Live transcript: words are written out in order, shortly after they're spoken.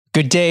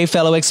Good day,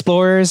 fellow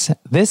explorers.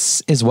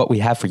 This is what we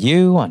have for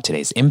you on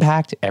today's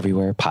Impact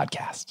Everywhere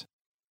podcast.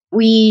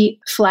 We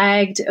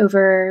flagged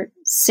over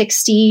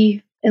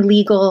 60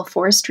 illegal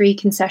forestry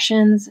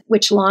concessions,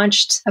 which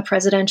launched a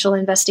presidential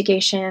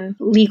investigation,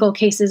 legal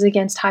cases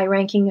against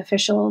high-ranking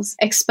officials,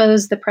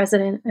 exposed the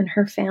president and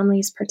her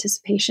family's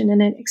participation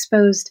in it,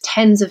 exposed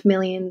tens of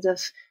millions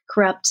of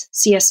corrupt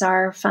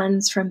CSR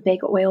funds from big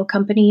oil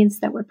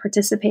companies that were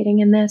participating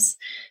in this,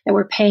 that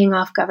were paying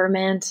off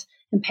government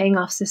and paying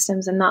off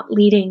systems and not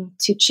leading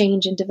to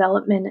change and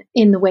development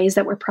in the ways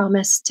that were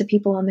promised to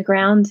people on the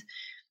ground.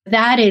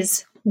 That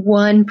is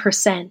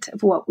 1%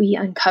 of what we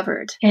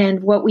uncovered.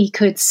 And what we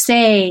could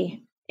say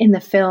in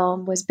the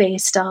film was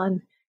based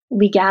on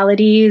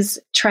legalities,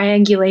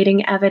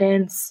 triangulating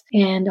evidence,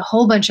 and a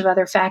whole bunch of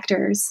other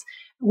factors.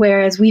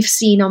 Whereas we've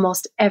seen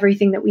almost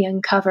everything that we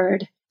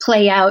uncovered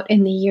play out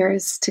in the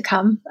years to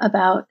come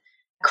about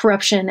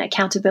corruption,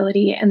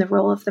 accountability, and the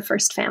role of the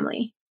first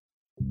family.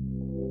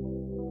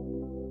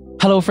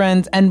 Hello,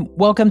 friends, and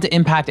welcome to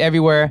Impact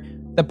Everywhere,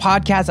 the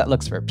podcast that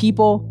looks for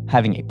people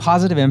having a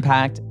positive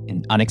impact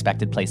in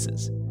unexpected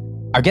places.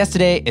 Our guest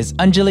today is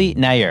Anjali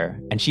Nair,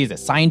 and she is a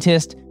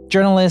scientist,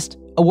 journalist,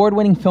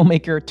 award-winning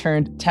filmmaker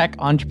turned tech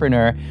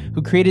entrepreneur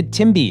who created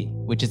TIMBY,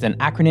 which is an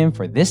acronym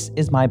for This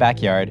Is My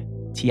Backyard,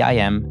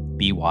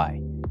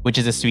 TIMBY, which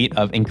is a suite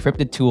of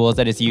encrypted tools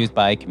that is used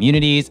by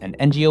communities and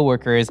NGO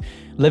workers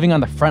living on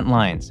the front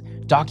lines,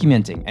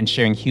 documenting and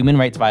sharing human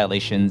rights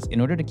violations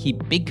in order to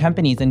keep big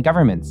companies and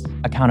governments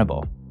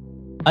accountable.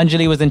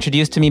 Anjali was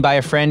introduced to me by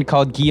a friend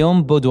called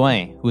Guillaume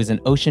Baudouin, who is an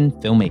ocean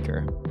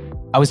filmmaker.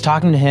 I was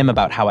talking to him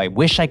about how I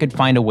wish I could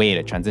find a way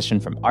to transition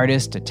from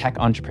artist to tech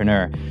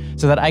entrepreneur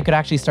so that I could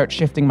actually start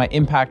shifting my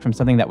impact from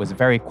something that was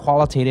very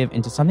qualitative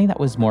into something that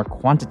was more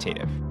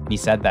quantitative. He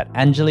said that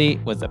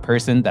Anjali was the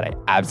person that I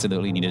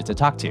absolutely needed to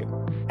talk to.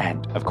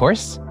 And of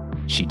course,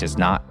 she does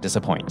not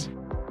disappoint.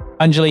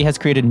 Anjali has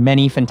created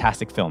many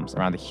fantastic films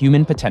around the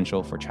human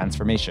potential for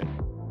transformation.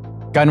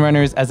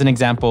 Gunrunners, as an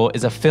example,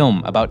 is a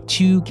film about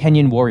two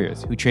Kenyan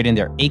warriors who trade in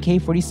their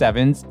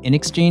AK-47s in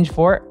exchange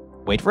for,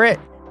 wait for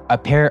it, a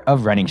pair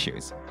of running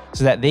shoes,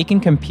 so that they can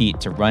compete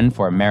to run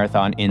for a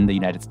marathon in the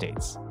United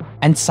States.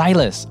 And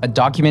Silas, a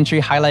documentary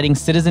highlighting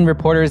citizen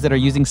reporters that are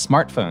using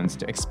smartphones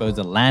to expose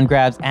the land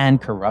grabs and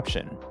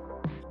corruption.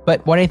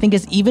 But what I think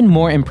is even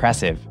more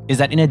impressive is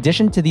that in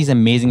addition to these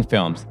amazing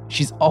films,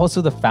 she's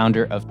also the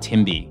founder of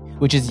TIMBY,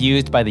 which is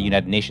used by the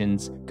United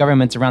Nations,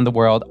 governments around the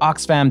world,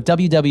 Oxfam,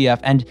 WWF,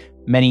 and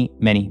many,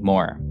 many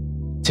more.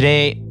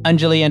 Today,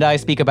 Anjali and I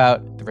speak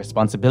about the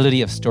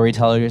responsibility of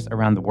storytellers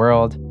around the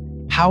world,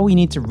 how we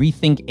need to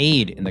rethink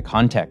aid in the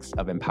context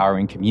of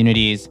empowering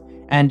communities,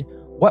 and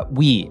what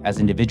we as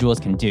individuals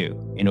can do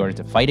in order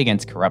to fight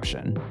against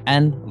corruption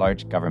and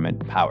large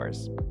government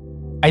powers.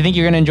 I think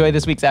you're going to enjoy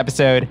this week's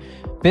episode.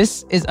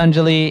 This is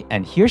Anjali,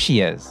 and here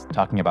she is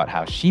talking about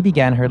how she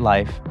began her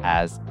life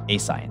as a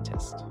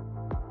scientist.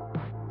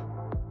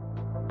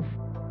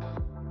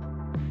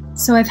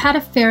 So I've had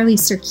a fairly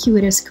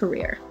circuitous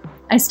career.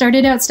 I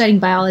started out studying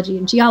biology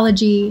and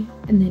geology,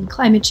 and then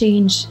climate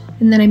change,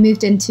 and then I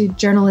moved into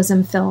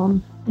journalism,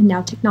 film, and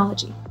now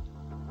technology.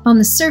 On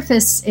the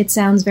surface, it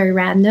sounds very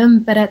random,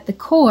 but at the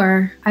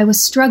core, I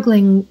was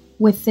struggling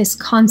with this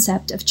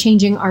concept of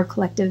changing our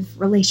collective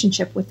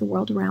relationship with the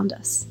world around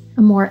us,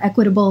 a more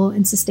equitable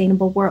and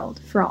sustainable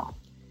world for all.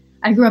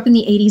 I grew up in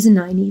the 80s and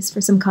 90s,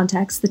 for some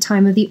context, the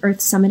time of the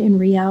Earth Summit in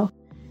Rio,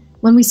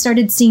 when we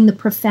started seeing the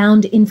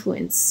profound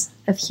influence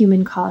of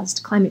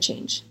human-caused climate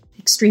change,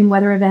 extreme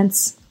weather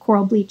events,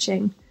 coral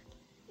bleaching.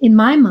 In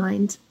my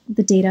mind,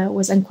 the data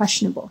was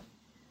unquestionable.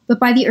 But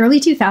by the early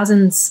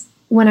 2000s,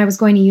 when I was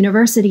going to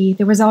university,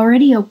 there was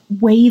already a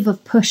wave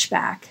of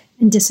pushback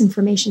and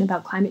disinformation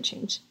about climate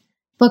change.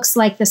 Books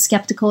like The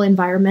Skeptical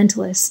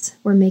Environmentalist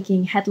were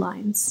making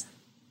headlines.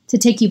 To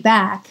take you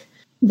back,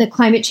 the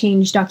climate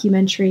change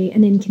documentary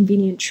An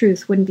Inconvenient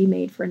Truth wouldn't be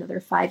made for another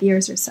 5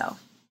 years or so.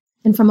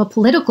 And from a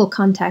political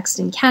context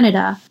in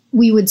Canada,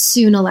 we would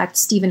soon elect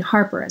Stephen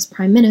Harper as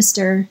Prime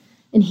Minister,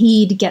 and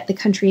he'd get the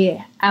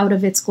country out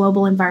of its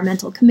global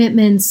environmental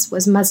commitments,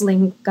 was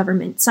muzzling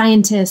government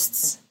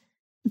scientists.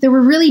 There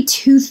were really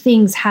two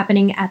things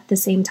happening at the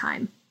same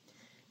time.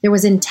 There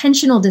was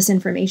intentional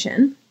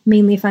disinformation,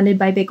 mainly funded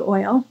by big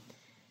oil.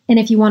 And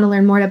if you want to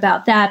learn more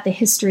about that, the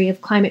history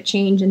of climate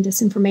change and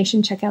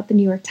disinformation, check out the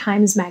New York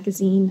Times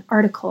Magazine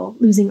article,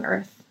 Losing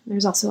Earth.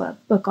 There's also a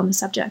book on the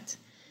subject.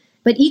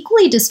 But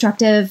equally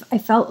destructive, I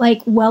felt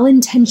like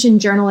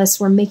well-intentioned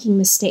journalists were making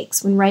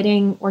mistakes when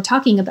writing or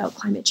talking about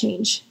climate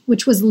change,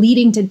 which was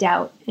leading to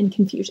doubt and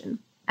confusion.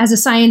 As a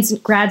science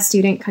grad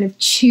student kind of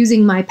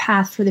choosing my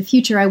path for the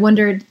future, I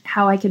wondered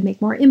how I could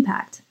make more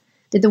impact.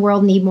 Did the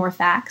world need more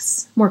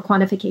facts, more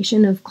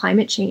quantification of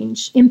climate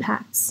change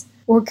impacts?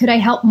 Or could I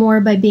help more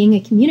by being a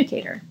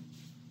communicator?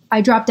 I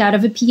dropped out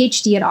of a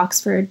PhD at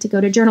Oxford to go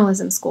to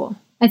journalism school.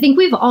 I think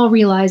we've all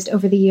realized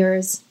over the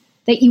years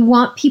that you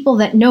want people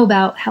that know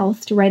about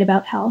health to write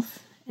about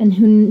health, and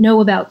who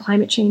know about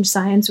climate change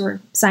science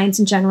or science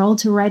in general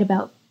to write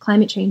about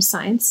climate change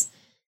science.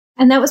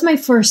 And that was my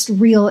first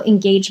real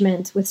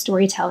engagement with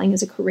storytelling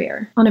as a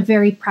career on a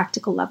very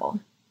practical level.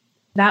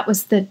 That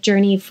was the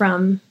journey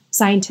from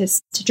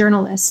scientist to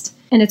journalist.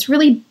 And it's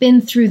really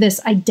been through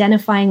this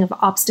identifying of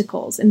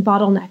obstacles and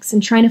bottlenecks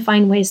and trying to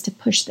find ways to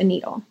push the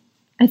needle.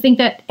 I think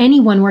that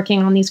anyone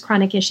working on these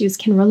chronic issues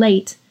can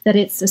relate that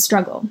it's a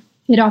struggle.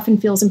 It often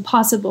feels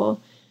impossible,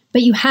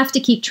 but you have to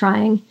keep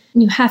trying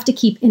and you have to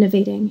keep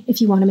innovating if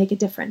you want to make a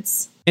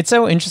difference. It's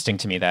so interesting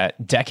to me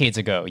that decades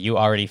ago, you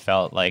already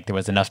felt like there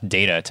was enough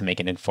data to make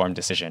an informed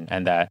decision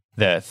and that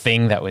the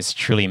thing that was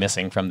truly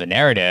missing from the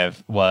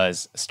narrative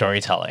was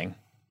storytelling.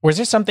 Was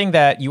there something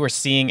that you were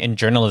seeing in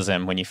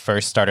journalism when you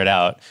first started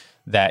out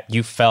that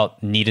you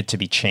felt needed to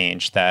be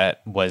changed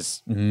that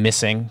was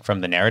missing from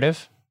the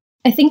narrative?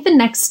 I think the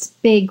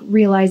next big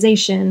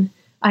realization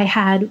I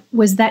had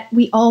was that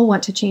we all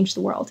want to change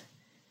the world.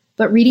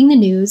 But reading the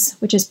news,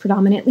 which is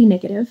predominantly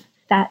negative,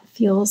 that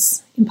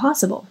feels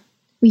impossible.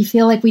 We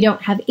feel like we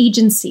don't have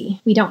agency.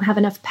 We don't have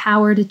enough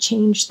power to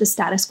change the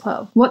status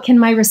quo. What can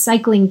my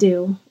recycling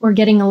do or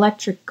getting an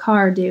electric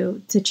car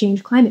do to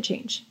change climate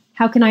change?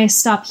 How can I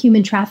stop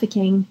human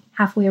trafficking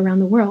halfway around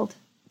the world?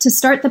 To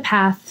start the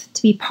path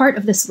to be part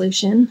of the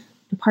solution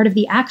and part of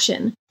the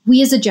action,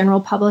 we as a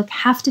general public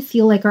have to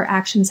feel like our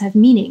actions have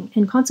meaning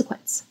and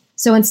consequence.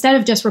 So instead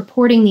of just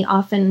reporting the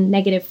often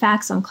negative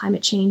facts on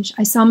climate change,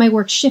 I saw my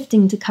work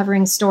shifting to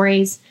covering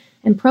stories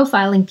and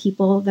profiling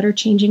people that are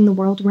changing the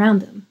world around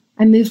them.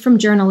 I moved from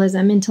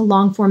journalism into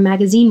long-form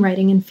magazine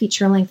writing and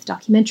feature-length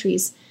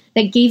documentaries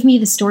that gave me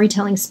the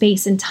storytelling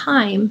space and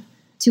time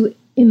to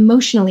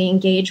emotionally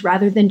engage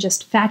rather than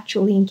just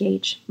factually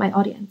engage my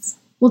audience.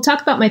 We'll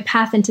talk about my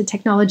path into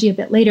technology a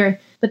bit later,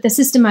 but the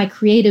system I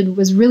created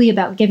was really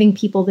about giving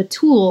people the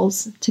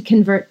tools to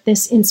convert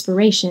this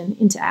inspiration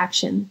into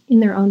action in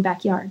their own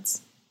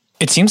backyards.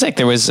 It seems like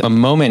there was a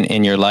moment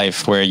in your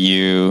life where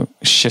you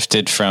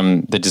shifted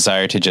from the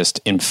desire to just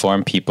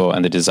inform people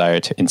and the desire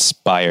to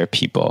inspire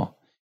people.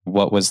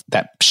 What was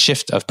that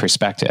shift of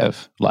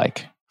perspective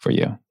like for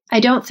you? I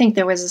don't think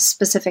there was a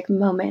specific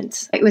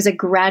moment. It was a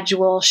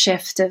gradual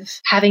shift of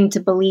having to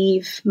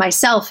believe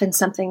myself in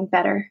something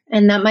better.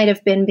 And that might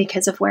have been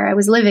because of where I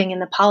was living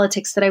and the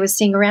politics that I was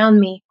seeing around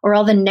me or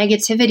all the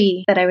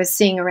negativity that I was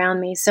seeing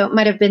around me. So it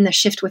might have been the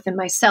shift within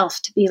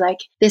myself to be like,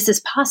 this is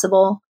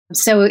possible.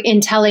 So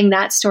in telling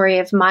that story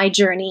of my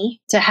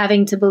journey to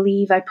having to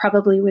believe, I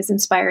probably was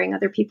inspiring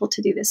other people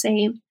to do the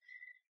same.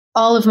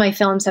 All of my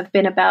films have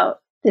been about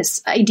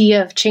this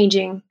idea of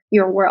changing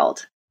your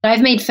world.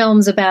 I've made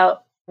films about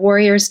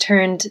warriors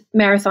turned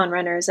marathon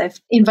runners. I've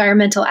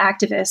environmental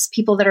activists,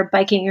 people that are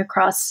biking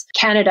across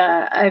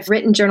Canada. I've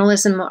written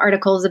journalism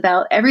articles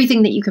about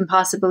everything that you can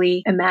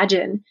possibly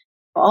imagine.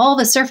 All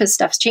the surface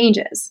stuff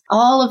changes,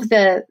 all of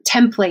the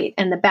template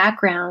and the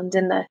background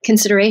and the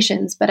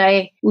considerations, but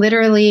I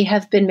literally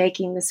have been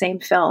making the same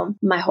film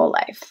my whole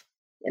life.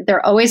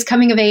 They're always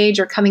coming of age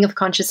or coming of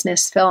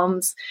consciousness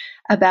films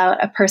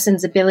about a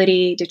person's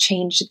ability to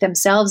change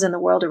themselves and the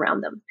world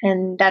around them.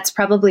 And that's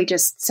probably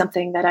just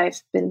something that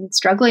I've been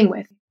struggling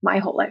with my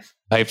whole life.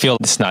 I feel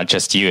it's not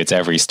just you, it's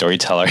every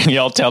storyteller. You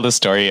all tell the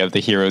story of the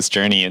hero's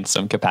journey in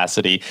some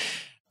capacity.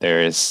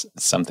 There is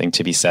something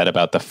to be said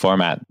about the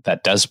format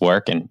that does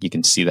work, and you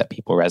can see that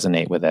people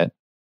resonate with it.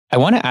 I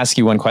want to ask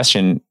you one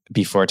question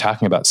before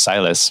talking about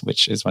Silas,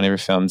 which is one of your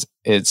films.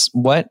 It's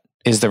what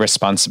is the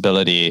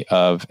responsibility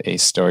of a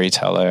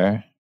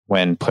storyteller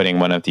when putting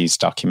one of these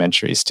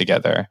documentaries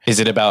together? Is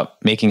it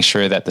about making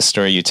sure that the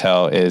story you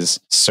tell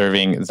is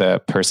serving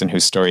the person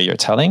whose story you're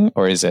telling,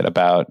 or is it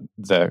about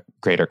the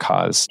greater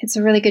cause? It's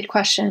a really good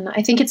question.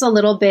 I think it's a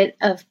little bit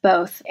of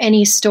both.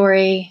 Any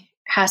story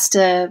has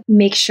to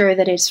make sure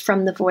that it's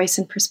from the voice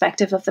and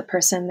perspective of the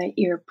person that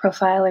you're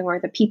profiling or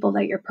the people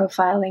that you're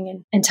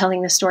profiling and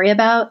telling the story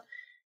about,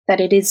 that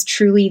it is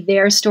truly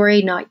their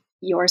story, not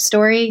your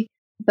story,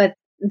 but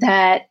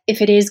that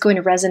if it is going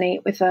to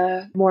resonate with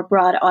a more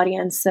broad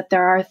audience, that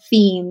there are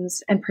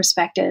themes and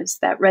perspectives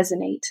that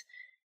resonate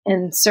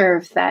and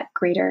serve that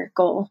greater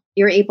goal.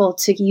 You're able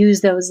to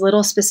use those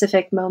little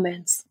specific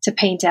moments to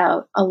paint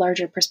out a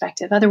larger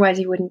perspective. Otherwise,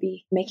 you wouldn't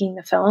be making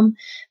the film.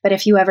 But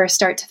if you ever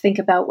start to think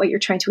about what you're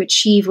trying to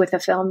achieve with a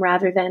film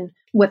rather than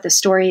what the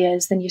story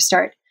is, then you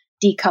start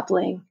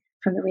decoupling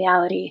from the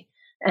reality.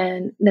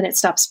 And then it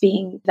stops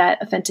being that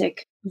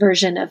authentic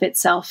version of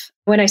itself.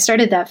 When I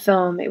started that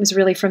film, it was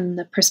really from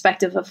the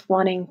perspective of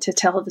wanting to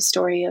tell the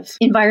story of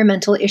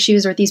environmental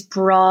issues or these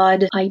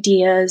broad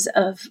ideas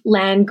of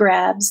land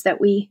grabs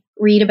that we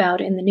read about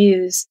in the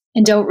news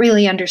and don't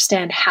really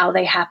understand how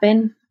they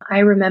happen. I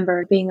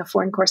remember being a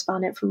foreign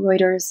correspondent for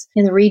Reuters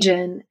in the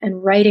region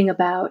and writing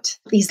about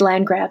these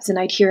land grabs. And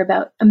I'd hear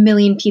about 1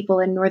 million people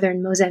in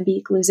northern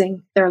Mozambique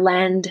losing their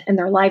land and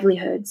their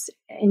livelihoods.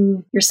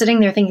 And you're sitting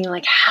there thinking,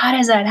 like, how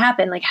does that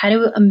happen? Like, how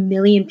do 1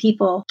 million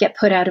people get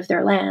put out of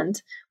their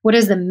land? What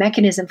is the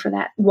mechanism for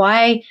that?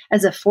 Why,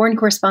 as a foreign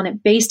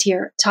correspondent based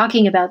here,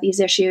 talking about these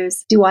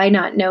issues, do I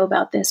not know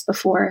about this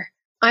before?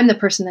 I'm the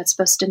person that's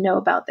supposed to know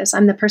about this.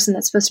 I'm the person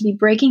that's supposed to be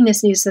breaking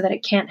this news so that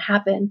it can't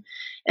happen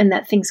and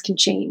that things can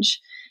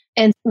change.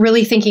 And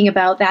really thinking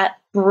about that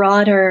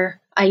broader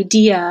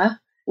idea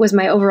was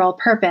my overall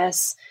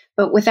purpose.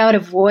 But without a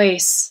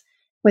voice,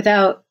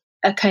 without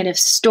a kind of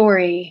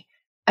story,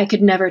 I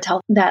could never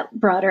tell that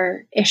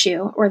broader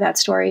issue or that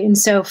story. And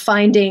so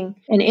finding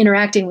and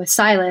interacting with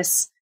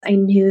Silas, I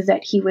knew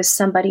that he was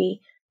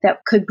somebody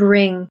that could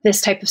bring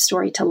this type of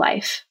story to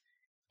life.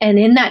 And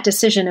in that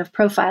decision of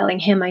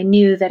profiling him, I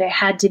knew that it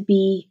had to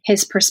be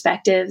his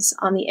perspectives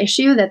on the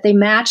issue, that they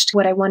matched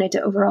what I wanted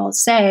to overall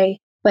say,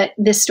 but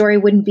this story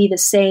wouldn't be the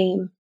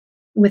same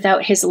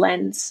without his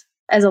lens.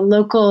 As a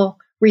local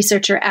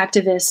researcher,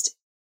 activist,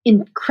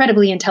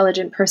 incredibly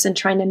intelligent person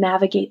trying to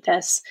navigate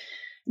this,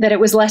 that it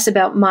was less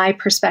about my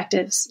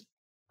perspectives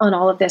on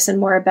all of this and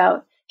more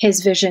about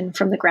his vision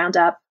from the ground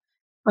up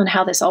on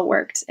how this all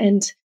worked.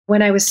 And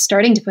when I was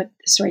starting to put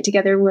the story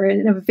together, we're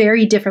in a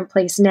very different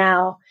place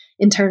now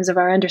in terms of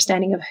our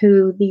understanding of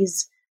who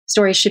these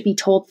stories should be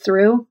told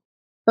through.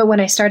 But when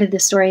I started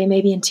this story,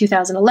 maybe in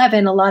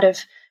 2011, a lot of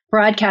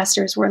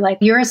broadcasters were like,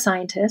 you're a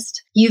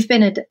scientist, you've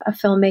been a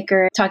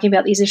filmmaker talking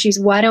about these issues.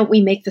 Why don't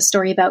we make the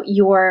story about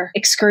your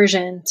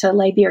excursion to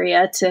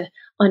Liberia to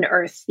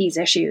unearth these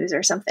issues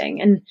or something?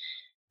 And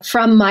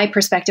from my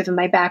perspective and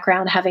my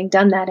background, having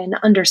done that and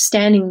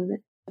understanding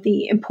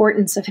the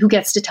importance of who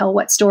gets to tell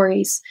what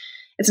stories,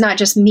 it's not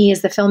just me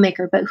as the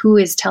filmmaker, but who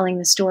is telling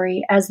the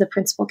story as the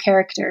principal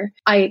character.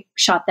 I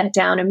shot that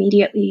down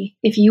immediately.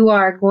 If you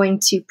are going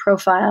to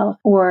profile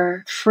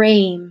or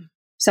frame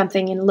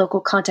something in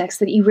local context,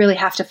 that you really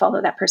have to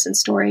follow that person's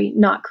story,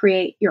 not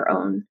create your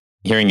own.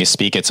 Hearing you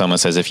speak, it's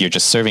almost as if you're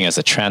just serving as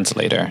a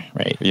translator,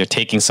 right? You're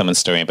taking someone's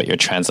story, but you're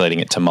translating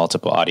it to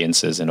multiple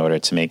audiences in order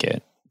to make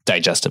it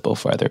digestible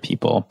for other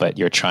people. But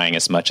you're trying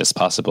as much as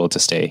possible to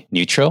stay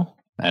neutral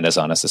and as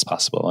honest as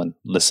possible and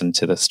listen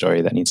to the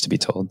story that needs to be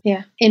told.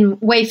 Yeah, in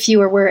way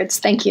fewer words.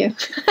 Thank you.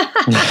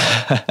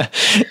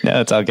 No,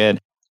 it's all good.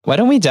 Why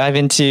don't we dive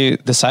into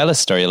the Silas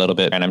story a little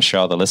bit? And I'm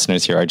sure all the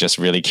listeners here are just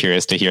really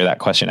curious to hear that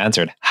question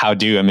answered. How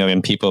do 1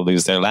 million people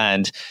lose their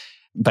land?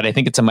 But I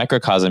think it's a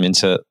microcosm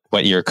into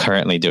what you're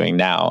currently doing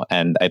now.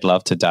 And I'd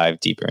love to dive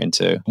deeper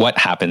into what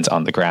happens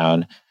on the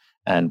ground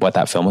and what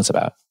that film was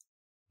about.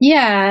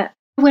 Yeah.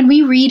 When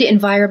we read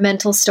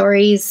environmental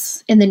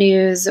stories in the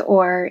news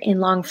or in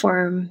long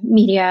form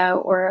media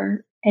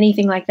or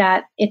anything like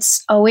that,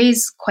 it's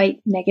always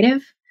quite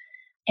negative.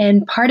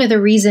 And part of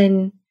the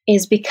reason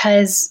is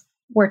because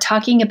we're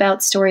talking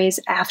about stories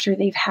after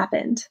they've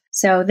happened.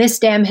 So this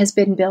dam has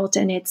been built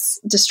and it's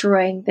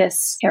destroying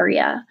this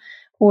area,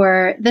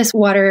 or this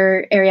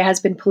water area has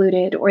been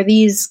polluted, or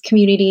these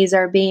communities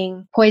are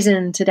being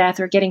poisoned to death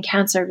or getting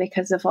cancer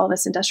because of all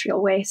this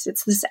industrial waste.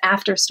 It's this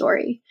after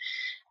story.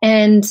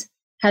 And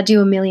how do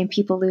 1 million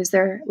people lose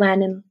their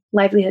land and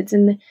livelihoods?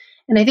 And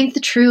I think the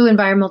true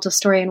environmental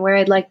story, and where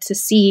I'd like to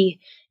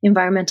see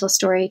environmental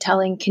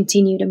storytelling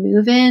continue to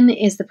move in,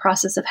 is the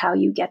process of how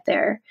you get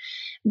there.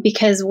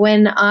 Because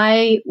when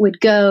I would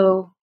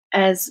go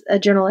as a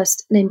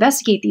journalist and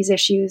investigate these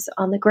issues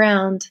on the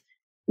ground,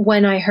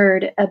 when I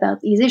heard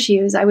about these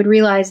issues, I would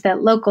realize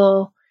that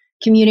local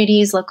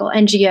communities, local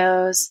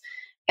NGOs,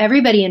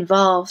 everybody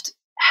involved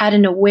had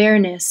an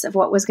awareness of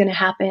what was going to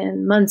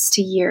happen months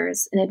to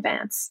years in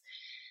advance.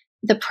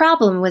 The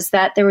problem was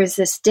that there was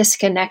this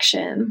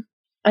disconnection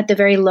at the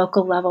very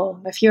local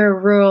level. If you're a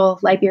rural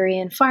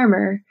Liberian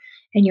farmer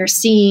and you're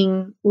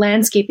seeing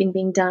landscaping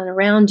being done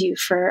around you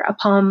for a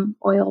palm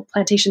oil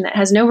plantation that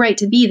has no right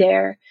to be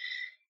there,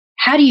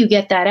 how do you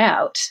get that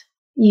out?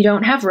 You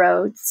don't have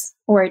roads,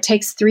 or it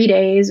takes 3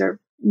 days or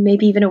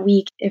maybe even a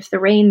week if the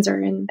rains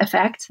are in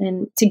effect.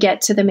 And to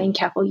get to the main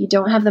capital, you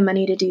don't have the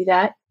money to do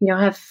that. You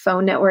don't have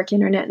phone network,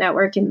 internet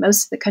network in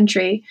most of the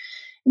country,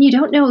 and you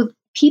don't know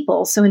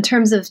people. So in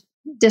terms of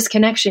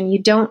disconnection, you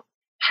don't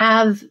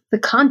have the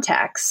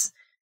contacts.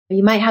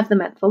 You might have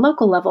them at the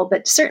local level,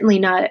 but certainly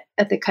not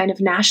at the kind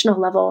of national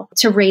level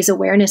to raise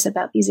awareness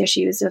about these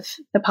issues of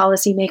the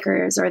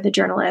policymakers or the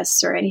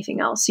journalists or anything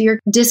else. So you're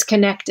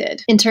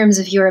disconnected in terms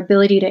of your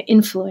ability to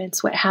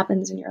influence what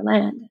happens in your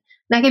land.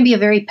 That can be a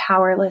very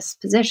powerless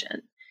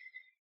position.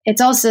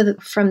 It's also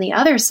from the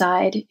other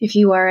side, if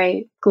you are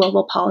a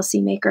global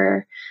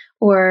policymaker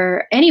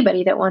or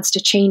anybody that wants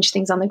to change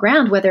things on the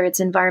ground, whether it's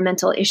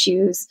environmental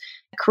issues,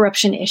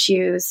 corruption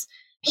issues,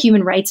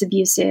 human rights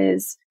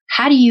abuses,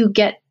 how do you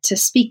get to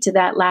speak to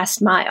that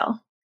last mile?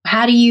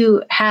 How do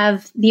you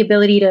have the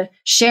ability to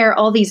share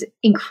all these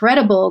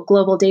incredible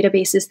global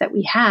databases that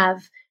we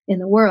have in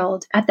the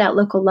world at that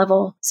local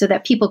level so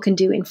that people can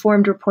do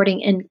informed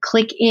reporting and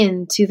click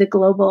into the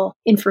global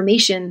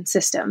information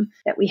system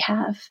that we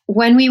have?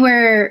 When we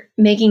were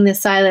making the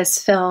Silas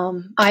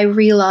film, I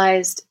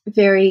realized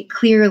very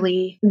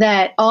clearly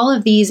that all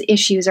of these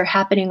issues are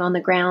happening on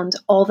the ground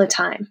all the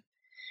time.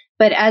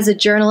 But as a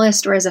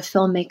journalist or as a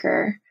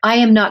filmmaker, I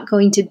am not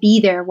going to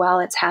be there while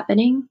it's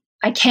happening.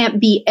 I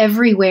can't be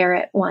everywhere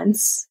at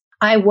once.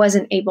 I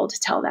wasn't able to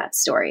tell that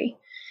story.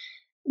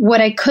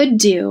 What I could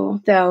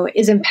do, though,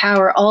 is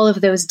empower all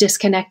of those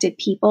disconnected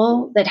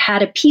people that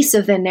had a piece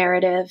of the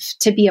narrative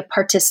to be a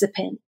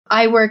participant.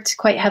 I worked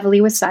quite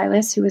heavily with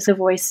Silas, who was the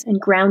voice and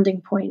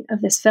grounding point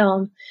of this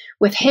film,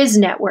 with his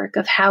network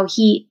of how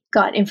he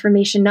got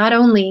information not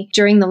only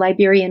during the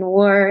Liberian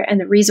War and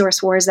the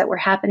resource wars that were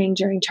happening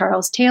during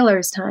Charles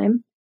Taylor's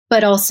time,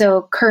 but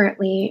also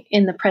currently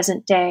in the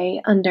present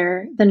day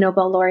under the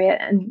Nobel laureate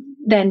and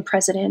then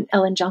President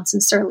Ellen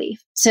Johnson Sirleaf,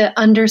 to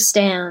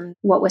understand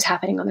what was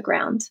happening on the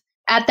ground.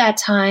 At that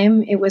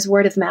time, it was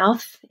word of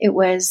mouth, it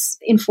was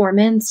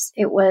informants,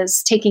 it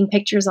was taking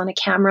pictures on a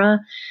camera,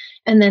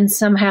 and then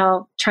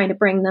somehow trying to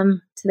bring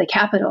them to the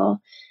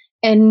Capitol.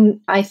 And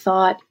I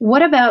thought,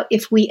 what about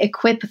if we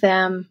equip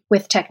them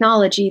with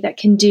technology that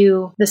can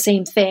do the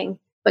same thing,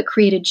 but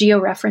create a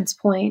georeference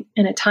point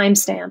and a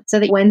timestamp so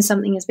that when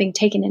something is being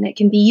taken in, it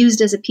can be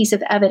used as a piece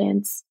of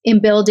evidence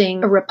in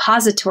building a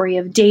repository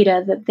of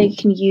data that they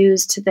can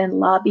use to then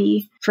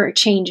lobby for a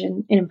change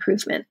and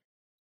improvement.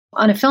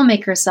 On a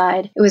filmmaker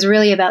side, it was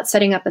really about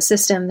setting up a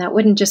system that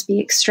wouldn't just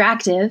be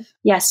extractive,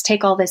 yes,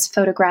 take all this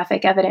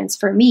photographic evidence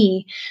for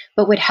me,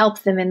 but would help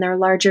them in their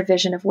larger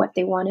vision of what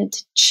they wanted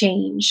to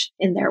change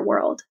in their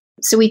world.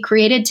 So we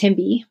created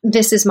TIMBY,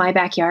 This Is My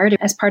Backyard,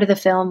 as part of the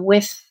film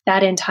with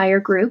that entire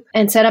group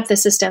and set up the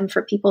system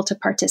for people to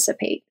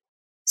participate.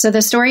 So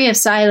the story of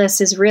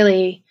Silas is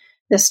really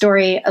the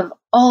story of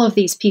all of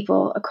these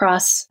people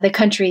across the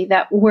country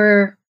that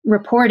were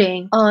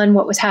reporting on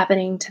what was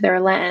happening to their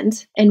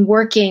land and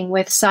working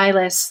with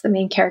Silas, the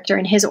main character,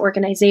 and his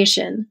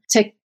organization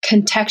to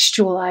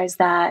contextualize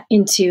that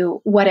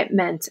into what it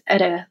meant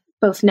at a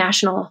both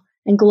national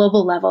and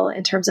global level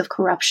in terms of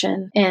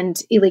corruption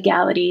and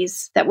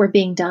illegalities that were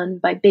being done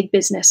by big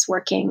business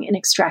working in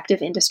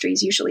extractive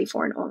industries, usually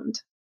foreign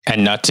owned.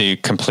 And not to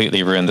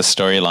completely ruin the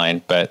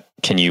storyline, but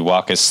can you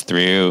walk us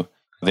through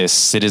this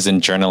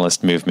citizen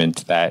journalist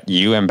movement that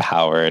you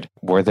empowered?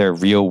 Were there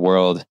real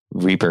world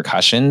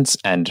repercussions,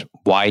 and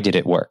why did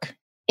it work?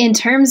 In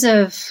terms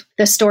of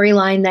the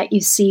storyline that you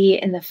see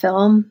in the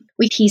film,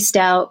 we pieced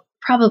out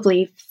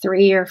probably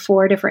 3 or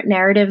 4 different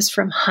narratives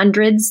from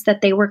hundreds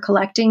that they were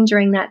collecting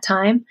during that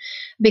time,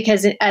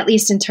 because at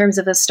least in terms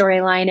of a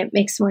storyline, it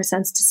makes more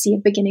sense to see a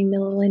beginning,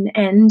 middle, and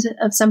end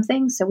of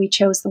something. So we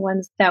chose the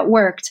ones that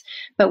worked,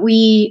 but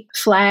we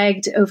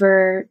flagged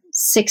over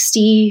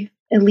 60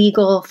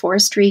 illegal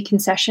forestry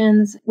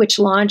concessions, which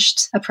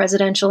launched a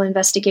presidential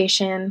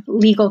investigation,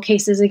 legal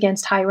cases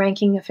against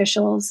high-ranking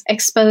officials,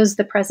 exposed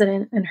the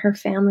president and her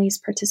family's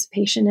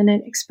participation in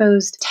it,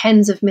 exposed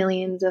tens of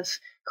millions of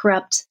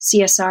corrupt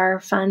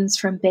CSR funds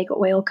from big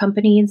oil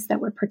companies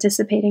that were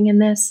participating in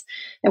this,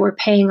 that were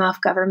paying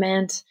off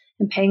government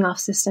and paying off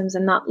systems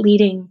and not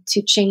leading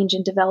to change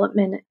and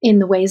development in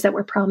the ways that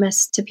were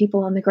promised to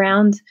people on the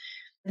ground.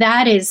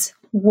 That is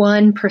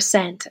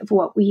 1% of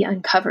what we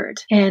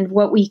uncovered. And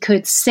what we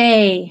could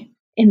say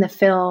in the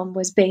film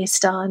was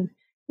based on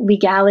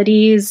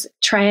legalities,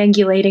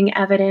 triangulating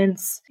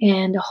evidence,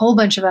 and a whole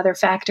bunch of other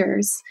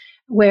factors.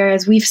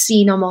 Whereas we've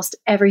seen almost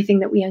everything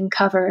that we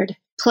uncovered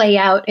play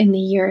out in the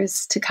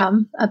years to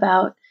come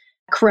about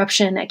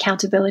corruption,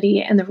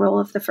 accountability, and the role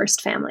of the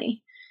first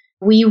family.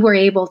 We were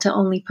able to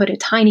only put a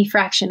tiny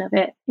fraction of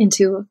it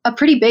into a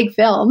pretty big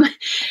film,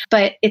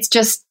 but it's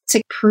just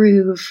to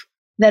prove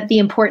that the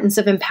importance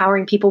of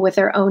empowering people with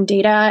their own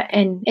data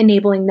and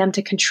enabling them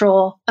to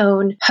control,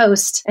 own,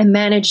 host, and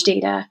manage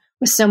data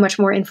was so much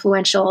more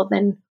influential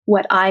than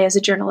what I as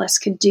a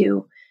journalist could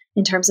do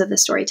in terms of the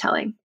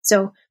storytelling.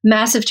 So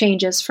massive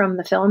changes from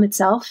the film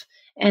itself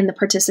and the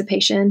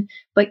participation,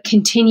 but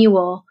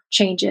continual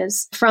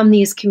changes from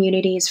these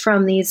communities,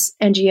 from these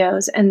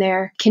NGOs, and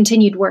their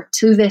continued work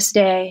to this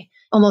day,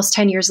 almost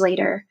 10 years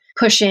later,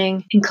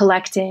 pushing and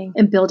collecting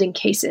and building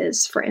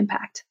cases for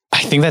impact.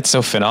 I think that's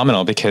so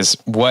phenomenal, because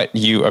what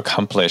you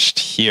accomplished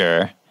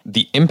here,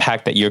 the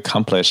impact that you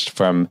accomplished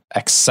from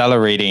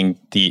accelerating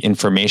the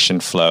information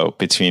flow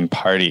between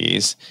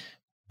parties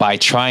by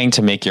trying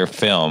to make your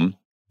film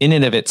in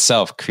and of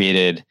itself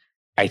created,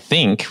 I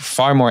think,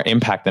 far more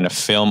impact than a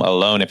film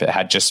alone if it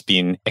had just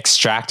been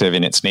extractive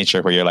in its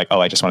nature, where you're like,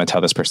 oh, I just want to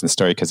tell this person's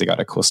story because they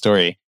got a cool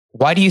story.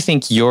 Why do you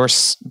think your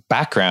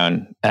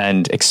background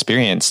and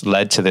experience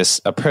led to this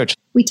approach?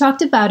 We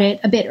talked about it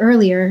a bit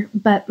earlier,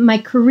 but my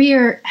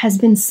career has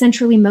been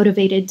centrally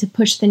motivated to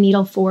push the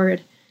needle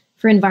forward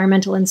for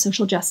environmental and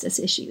social justice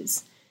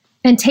issues,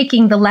 and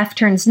taking the left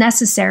turns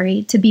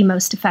necessary to be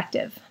most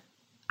effective.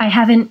 I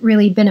haven't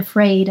really been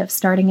afraid of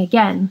starting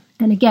again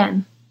and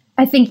again.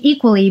 I think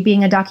equally,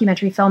 being a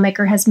documentary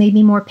filmmaker has made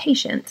me more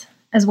patient,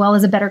 as well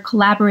as a better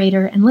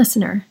collaborator and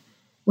listener,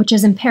 which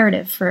is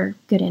imperative for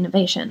good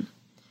innovation.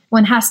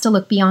 One has to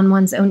look beyond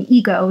one's own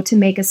ego to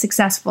make a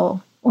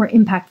successful or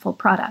impactful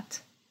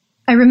product.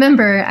 I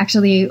remember,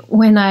 actually,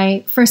 when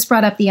I first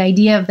brought up the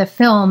idea of the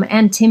film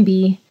and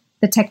TIMBY,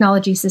 the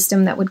technology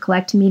system that would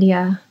collect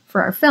media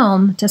for our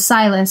film, to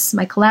Silas,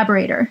 my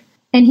collaborator,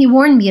 and he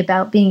warned me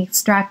about being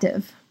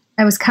extractive.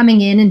 I was coming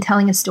in and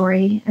telling a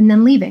story and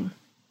then leaving.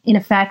 In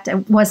effect, I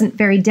wasn't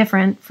very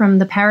different from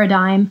the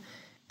paradigm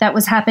that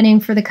was happening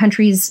for the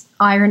country's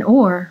iron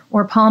ore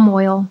or palm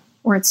oil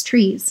or its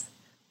trees.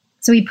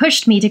 So he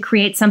pushed me to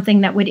create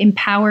something that would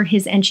empower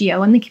his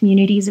NGO and the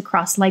communities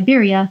across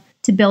Liberia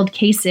to build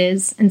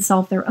cases and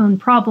solve their own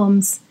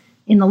problems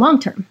in the long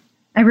term.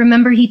 I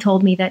remember he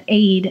told me that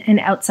aid and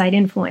outside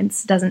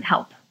influence doesn't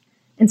help.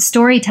 And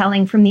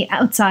storytelling from the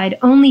outside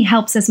only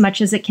helps as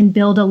much as it can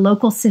build a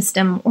local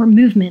system or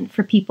movement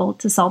for people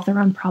to solve their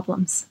own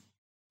problems.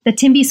 The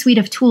Timby suite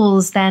of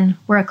tools, then,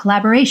 were a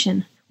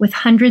collaboration with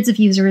hundreds of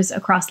users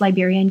across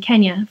Liberia and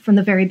Kenya from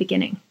the very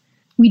beginning.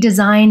 We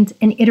designed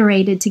and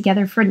iterated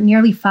together for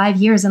nearly 5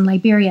 years in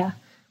Liberia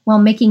while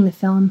making the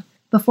film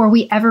before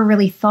we ever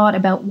really thought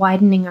about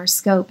widening our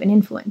scope and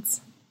influence.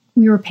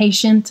 We were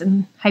patient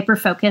and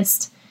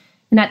hyper-focused,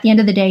 and at the end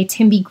of the day,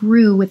 Timby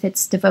grew with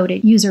its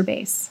devoted user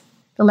base.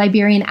 The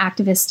Liberian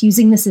activists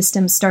using the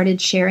system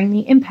started sharing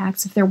the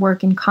impacts of their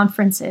work in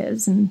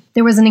conferences, and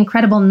there was an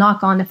incredible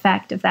knock-on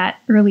effect of that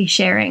early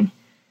sharing.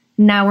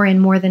 Now we're in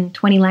more than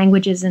 20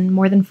 languages in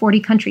more than 40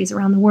 countries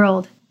around the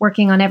world,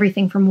 working on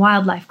everything from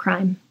wildlife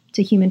crime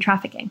to human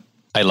trafficking.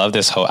 I love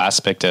this whole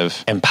aspect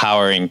of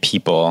empowering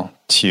people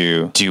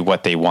to do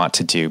what they want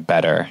to do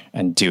better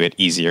and do it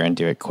easier and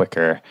do it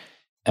quicker.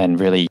 And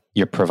really,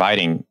 you're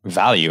providing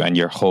value, and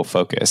your whole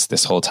focus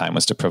this whole time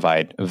was to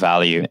provide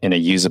value in a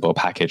usable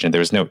package. And there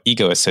was no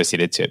ego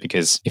associated to it,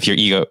 because if your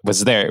ego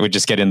was there, it would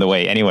just get in the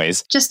way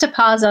anyways. Just to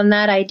pause on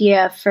that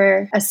idea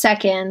for a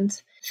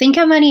second, think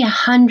how many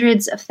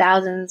hundreds of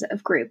thousands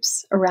of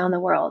groups around the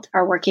world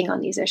are working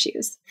on these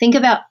issues. Think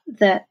about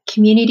the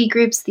community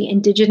groups, the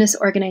indigenous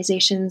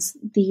organizations,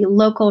 the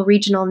local,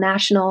 regional,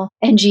 national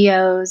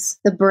NGOs,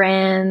 the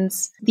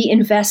brands, the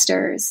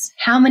investors.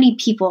 How many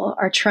people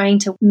are trying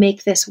to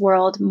make this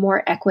world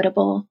more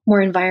equitable,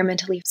 more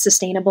environmentally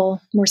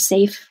sustainable, more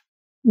safe?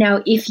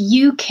 Now, if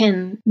you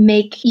can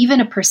make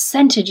even a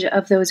percentage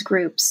of those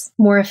groups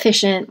more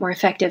efficient, more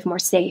effective, more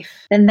safe,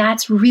 then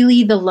that's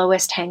really the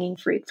lowest hanging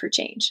fruit for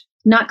change.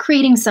 Not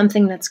creating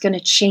something that's going to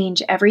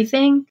change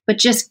everything, but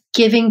just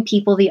giving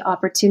people the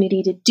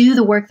opportunity to do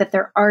the work that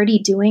they're already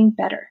doing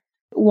better.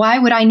 Why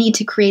would I need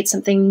to create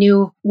something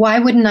new? Why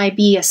wouldn't I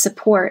be a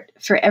support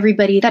for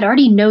everybody that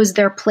already knows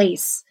their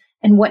place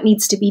and what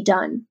needs to be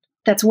done,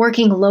 that's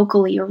working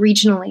locally or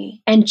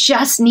regionally and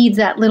just needs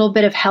that little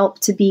bit of help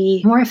to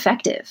be more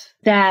effective?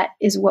 That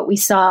is what we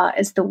saw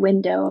as the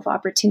window of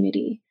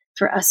opportunity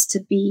for us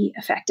to be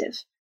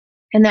effective.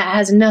 And that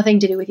has nothing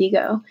to do with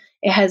ego.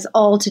 It has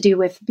all to do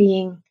with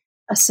being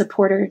a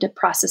supporter to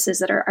processes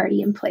that are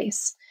already in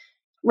place.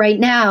 Right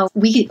now,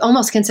 we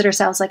almost consider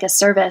ourselves like a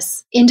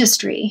service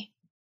industry.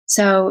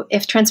 So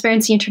if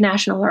Transparency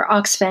International or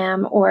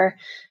Oxfam or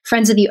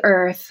Friends of the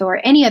Earth or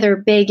any other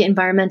big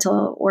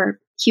environmental or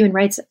human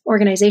rights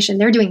organization,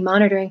 they're doing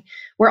monitoring,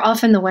 we're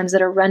often the ones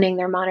that are running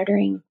their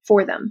monitoring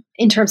for them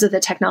in terms of the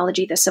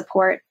technology, the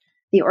support,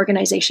 the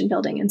organization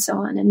building, and so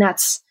on. And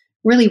that's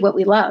really what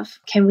we love.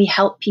 Can we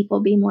help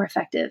people be more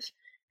effective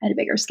at a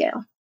bigger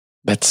scale?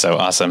 That's so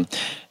awesome.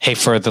 Hey,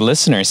 for the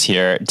listeners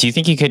here, do you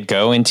think you could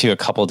go into a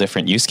couple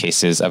different use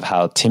cases of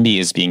how Timby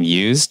is being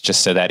used,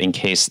 just so that in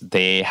case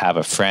they have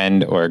a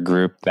friend or a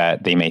group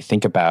that they may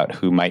think about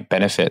who might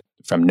benefit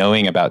from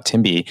knowing about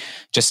Timby,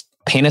 just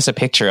paint us a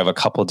picture of a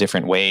couple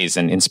different ways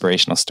and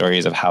inspirational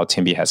stories of how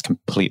Timby has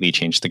completely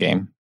changed the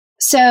game.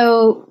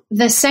 So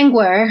the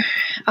Sengwer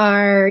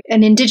are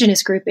an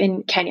indigenous group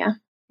in Kenya,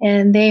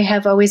 and they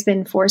have always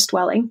been forest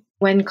dwelling.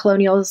 When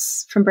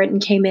colonials from Britain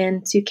came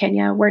into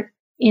Kenya, weren't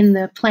in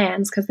the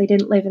plans because they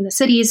didn't live in the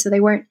cities, so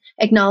they weren't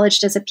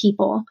acknowledged as a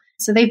people.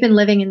 So they've been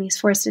living in these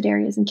forested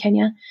areas in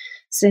Kenya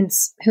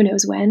since who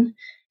knows when,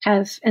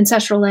 have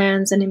ancestral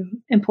lands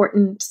and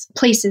important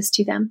places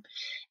to them.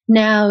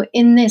 Now,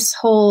 in this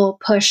whole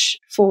push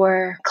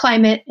for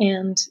climate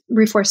and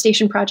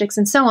reforestation projects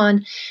and so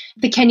on,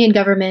 the Kenyan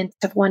government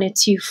have wanted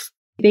to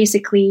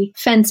basically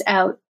fence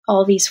out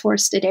all these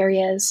forested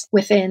areas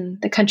within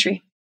the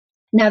country.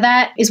 Now,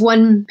 that is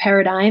one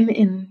paradigm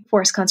in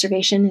forest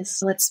conservation,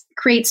 is let's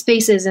create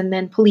spaces and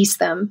then police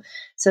them.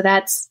 So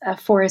that's a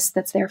forest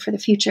that's there for the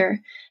future.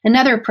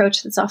 Another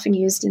approach that's often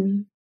used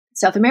in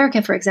South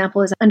America, for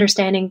example, is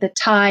understanding the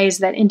ties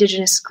that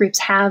indigenous groups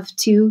have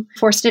to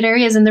forested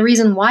areas. And the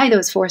reason why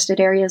those forested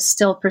areas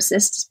still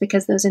persist is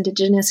because those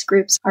indigenous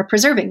groups are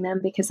preserving them,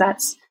 because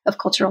that's of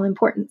cultural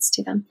importance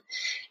to them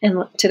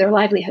and to their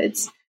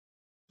livelihoods.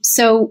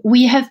 So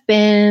we have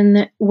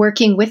been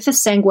working with the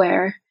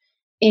Sengwer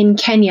in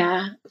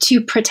Kenya to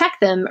protect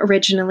them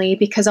originally,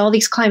 because all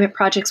these climate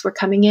projects were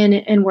coming in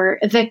and were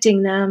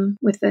evicting them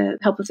with the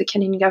help of the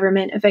Kenyan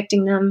government,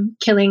 evicting them,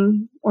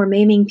 killing or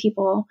maiming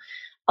people.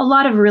 A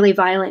lot of really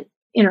violent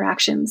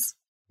interactions.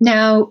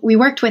 Now, we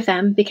worked with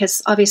them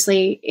because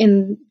obviously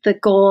in the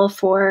goal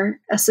for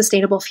a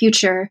sustainable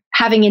future,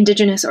 having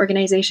indigenous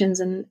organizations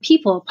and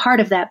people part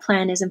of that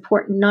plan is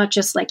important, not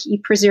just like you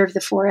preserve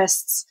the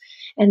forests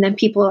and then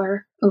people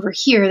are over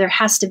here. There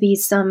has to be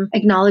some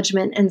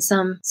acknowledgement and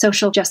some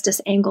social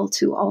justice angle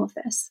to all of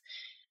this.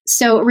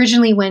 So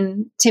originally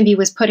when Timby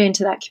was put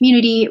into that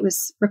community, it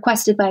was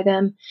requested by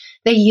them.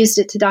 They used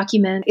it to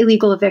document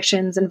illegal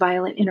evictions and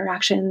violent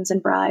interactions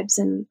and bribes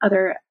and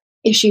other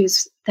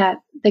issues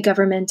that the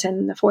government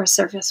and the Forest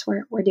Service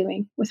were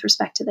doing with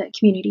respect to the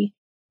community.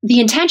 The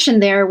intention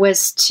there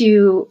was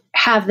to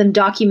have them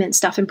document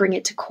stuff and bring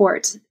it to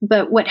court.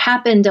 But what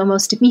happened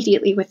almost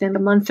immediately within a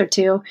month or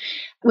two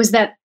was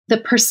that the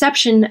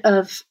perception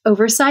of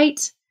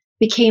oversight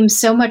became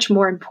so much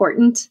more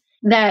important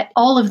that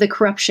all of the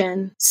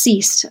corruption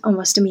ceased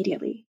almost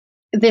immediately.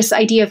 This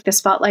idea of the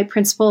spotlight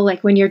principle,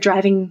 like when you're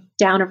driving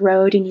down a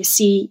road and you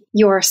see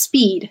your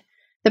speed,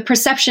 the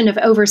perception of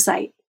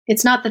oversight,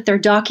 it's not that they're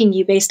docking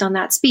you based on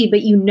that speed,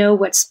 but you know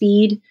what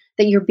speed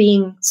that you're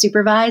being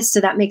supervised,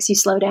 so that makes you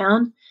slow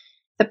down.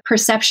 The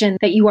perception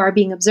that you are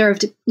being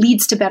observed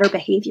leads to better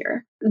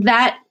behavior.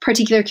 That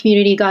particular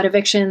community got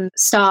eviction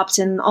stopped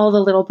and all the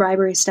little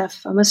bribery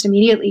stuff almost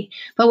immediately.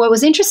 But what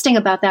was interesting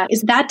about that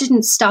is that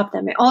didn't stop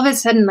them. All of a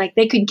sudden, like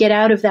they could get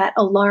out of that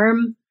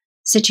alarm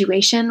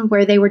situation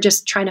where they were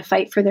just trying to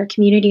fight for their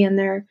community and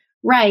their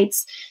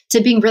rights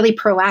to being really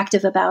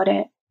proactive about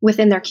it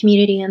within their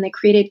community. And they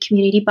created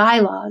community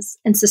bylaws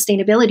and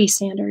sustainability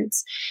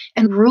standards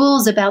and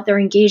rules about their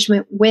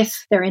engagement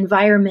with their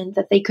environment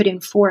that they could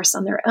enforce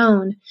on their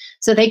own.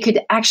 So they could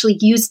actually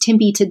use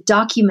Timby to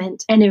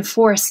document and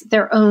enforce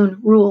their own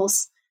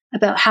rules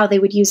about how they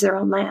would use their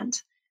own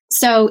land.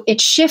 So it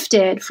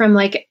shifted from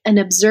like an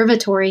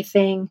observatory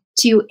thing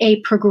to a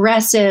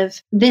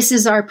progressive, this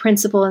is our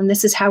principle and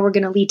this is how we're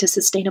going to lead to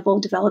sustainable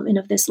development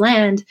of this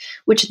land,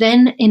 which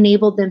then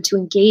enabled them to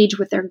engage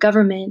with their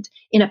government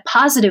in a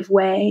positive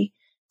way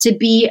to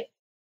be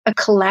a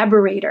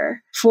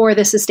collaborator for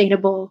the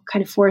sustainable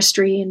kind of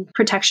forestry and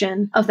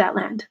protection of that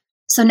land.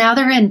 So now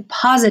they're in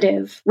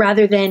positive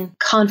rather than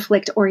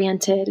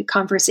conflict-oriented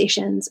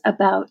conversations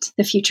about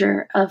the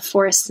future of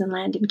forests and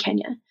land in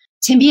Kenya.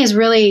 Timby is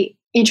really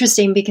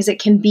interesting because it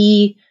can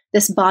be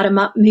this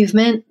bottom-up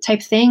movement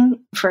type thing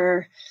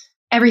for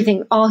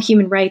everything, all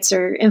human rights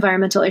or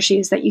environmental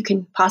issues that you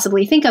can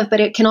possibly think of, but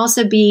it can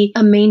also be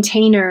a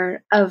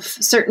maintainer of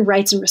certain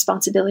rights and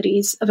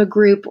responsibilities of a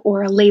group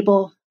or a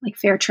label like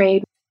fair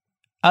trade.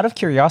 Out of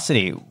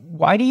curiosity,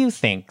 why do you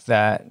think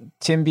that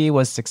Timby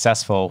was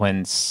successful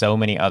when so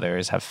many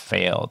others have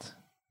failed?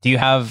 Do you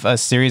have a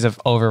series of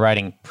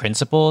overriding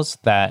principles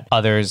that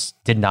others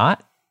did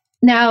not?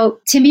 Now,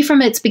 Timby from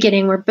its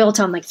beginning were built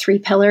on like 3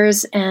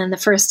 pillars. And the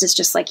first is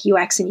just like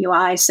UX and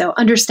UI. So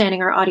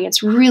understanding our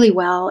audience really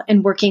well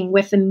and working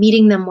with them,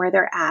 meeting them where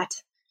they're at.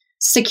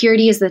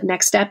 Security is the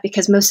next step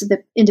because most of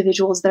the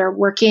individuals that are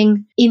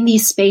working in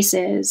these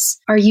spaces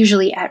are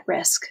usually at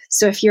risk.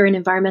 So if you're an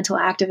environmental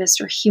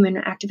activist or human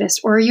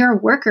activist, or you're a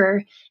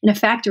worker in a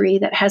factory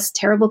that has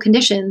terrible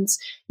conditions,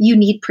 you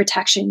need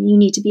protection. You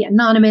need to be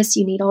anonymous.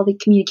 You need all the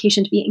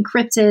communication to be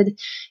encrypted.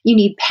 You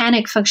need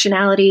panic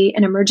functionality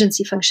and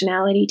emergency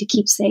functionality to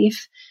keep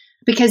safe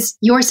because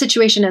your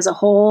situation as a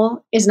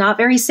whole is not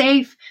very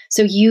safe.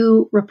 So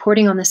you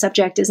reporting on the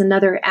subject is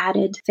another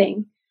added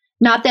thing.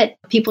 Not that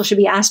people should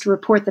be asked to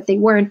report that they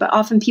weren't, but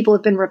often people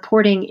have been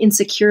reporting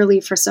insecurely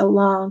for so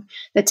long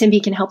that Timby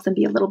can help them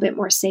be a little bit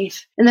more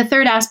safe. And the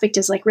third aspect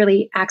is like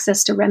really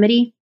access to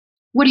remedy.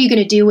 What are you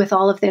going to do with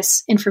all of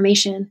this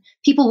information?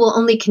 People will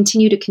only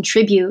continue to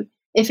contribute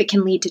if it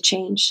can lead to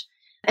change.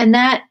 And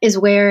that is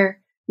where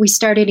we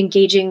started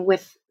engaging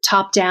with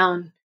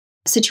top-down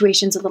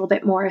situations a little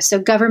bit more. So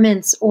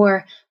governments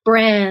or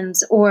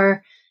brands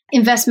or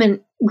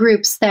investment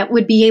groups that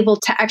would be able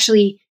to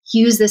actually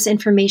use this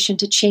information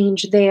to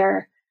change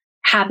their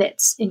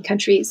habits in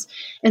countries.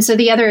 And so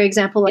the other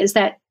example is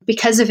that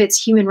because of its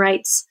human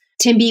rights,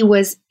 Timby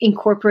was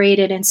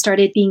incorporated and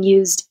started being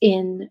used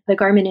in the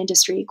garment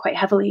industry quite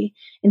heavily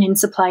and in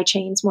supply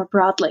chains more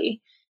broadly.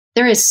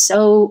 There is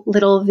so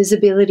little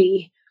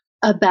visibility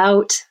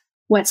about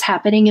what's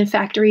happening in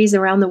factories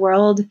around the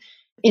world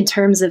in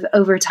terms of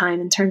overtime,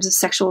 in terms of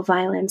sexual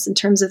violence, in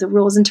terms of the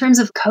rules, in terms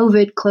of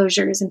COVID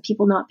closures and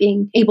people not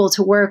being able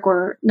to work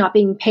or not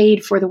being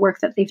paid for the work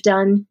that they've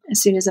done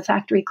as soon as a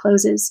factory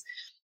closes.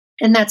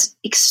 And that's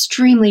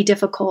extremely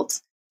difficult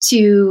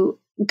to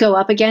go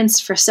up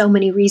against for so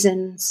many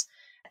reasons.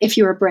 If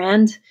you're a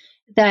brand,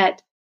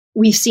 that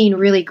we've seen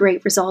really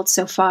great results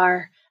so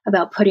far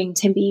about putting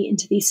Timby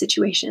into these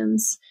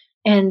situations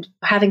and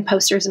having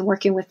posters and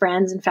working with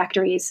brands and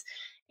factories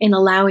and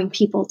allowing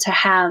people to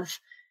have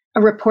a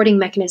reporting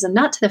mechanism,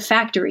 not to the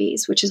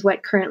factories, which is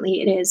what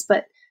currently it is,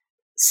 but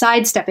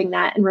sidestepping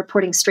that and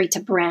reporting straight to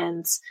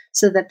brands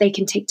so that they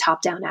can take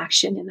top-down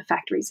action in the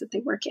factories that they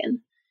work in.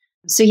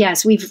 So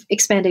yes, we've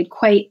expanded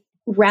quite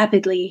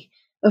rapidly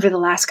over the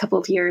last couple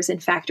of years in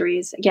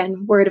factories.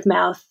 Again, word of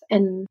mouth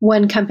and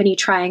one company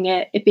trying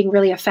it being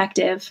really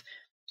effective,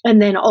 and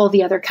then all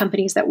the other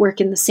companies that work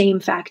in the same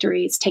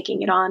factories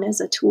taking it on as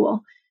a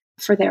tool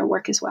for their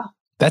work as well.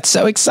 That's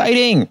so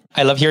exciting.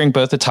 I love hearing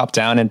both the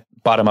top-down and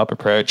bottom-up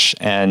approach.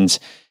 And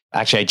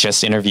Actually, I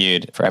just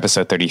interviewed for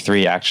episode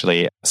 33,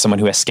 actually, someone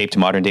who escaped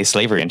modern day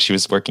slavery. And she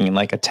was working in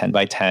like a 10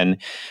 by 10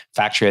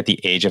 factory at the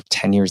age of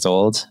 10 years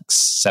old,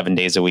 7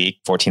 days a week,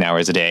 14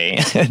 hours a day.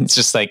 It's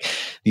just like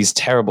these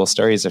terrible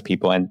stories of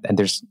people. And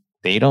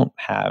they don't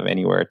have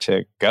anywhere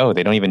to go.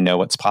 They don't even know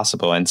what's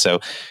possible. And so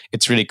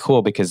it's really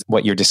cool because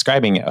what you're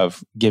describing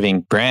of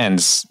giving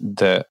brands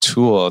the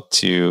tool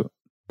to,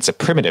 it's a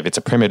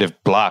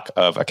primitive block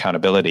of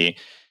accountability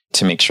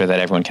to make sure that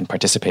everyone can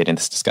participate in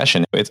this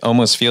discussion. It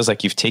almost feels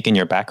like you've taken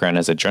your background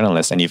as a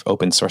journalist and you've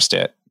open sourced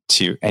it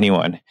to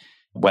anyone,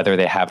 whether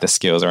they have the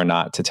skills or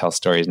not to tell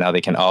stories. Now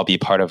they can all be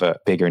part of a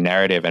bigger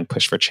narrative and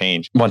push for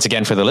change. Once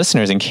again, for the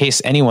listeners, in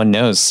case anyone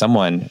knows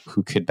someone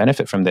who could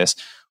benefit from this,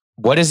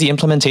 what is the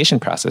implementation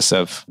process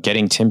of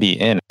getting Timby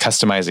in?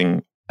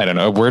 Customizing, I don't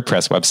know, a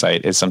WordPress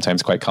website is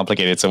sometimes quite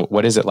complicated. So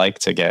what is it like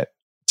to get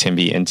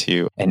Timby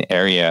into an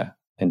area,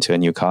 into a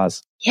new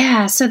cause?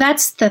 Yeah, so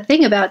that's the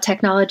thing about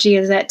technology,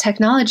 is that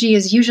technology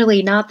is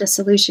usually not the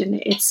solution.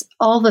 It's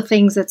all the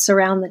things that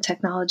surround the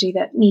technology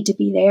that need to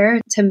be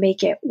there to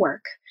make it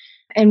work.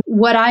 And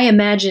what I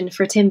imagined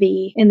for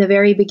Timby in the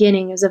very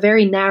beginning is a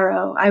very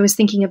narrow, I was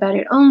thinking about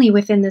it only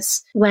within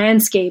this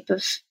landscape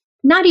of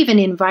not even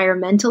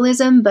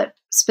environmentalism, but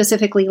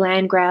specifically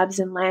land grabs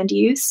and land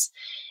use.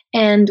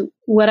 And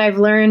what I've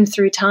learned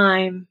through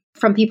time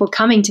from people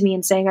coming to me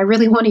and saying, I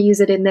really want to use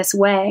it in this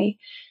way,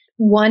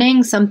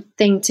 wanting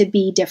something to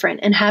be different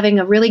and having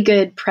a really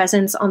good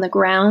presence on the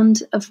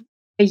ground of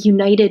a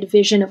united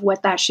vision of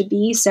what that should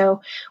be.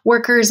 So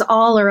workers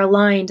all are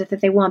aligned that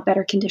they want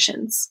better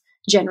conditions,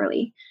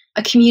 generally.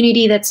 A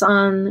community that's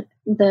on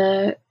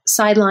the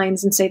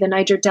sidelines and say the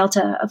Niger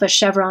Delta of a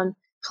Chevron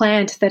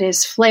plant that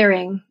is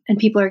flaring and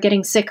people are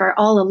getting sick are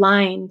all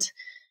aligned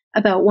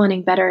about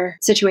wanting better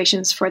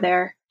situations for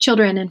their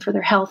children and for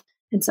their health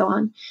and so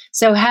on.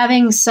 So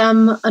having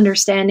some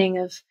understanding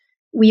of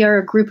we are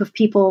a group of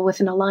people with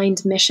an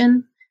aligned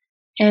mission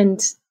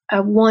and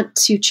want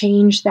to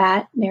change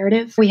that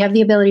narrative. We have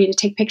the ability to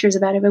take pictures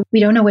about it, but we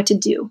don't know what to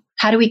do.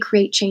 How do we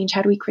create change?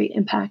 How do we create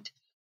impact?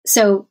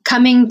 So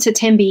coming to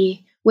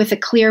Timby with a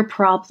clear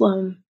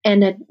problem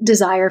and a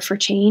desire for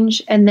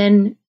change, and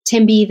then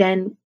Timby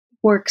then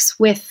works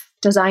with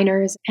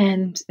designers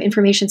and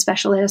information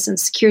specialists and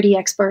security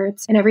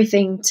experts and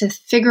everything to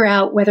figure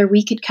out whether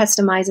we could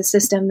customize a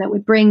system that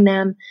would bring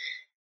them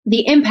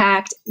the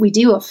impact. We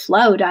do a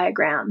flow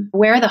diagram.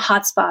 Where are the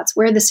hotspots?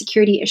 Where are the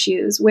security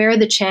issues? Where are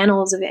the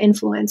channels of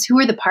influence? Who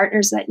are the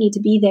partners that need to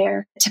be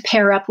there to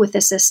pair up with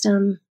the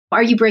system?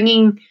 Are you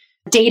bringing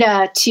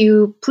data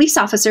to police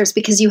officers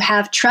because you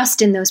have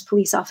trust in those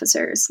police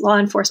officers, law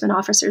enforcement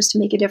officers, to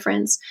make a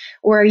difference?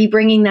 Or are you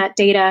bringing that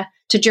data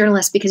to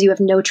journalists because you have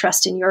no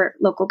trust in your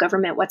local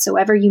government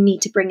whatsoever? You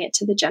need to bring it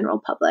to the general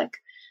public.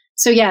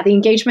 So yeah, the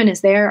engagement is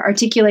there,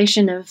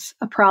 articulation of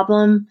a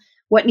problem,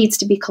 what needs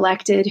to be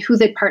collected, who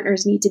the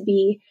partners need to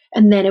be,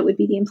 and then it would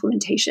be the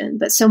implementation.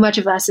 But so much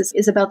of us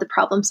is about the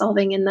problem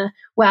solving and the,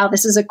 wow,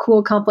 this is a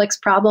cool, complex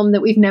problem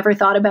that we've never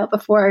thought about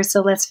before.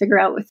 So let's figure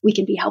out if we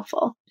can be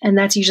helpful. And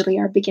that's usually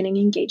our beginning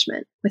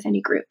engagement with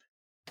any group.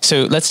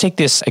 So let's take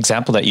this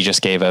example that you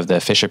just gave of the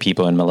Fisher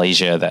people in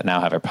Malaysia that now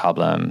have a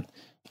problem.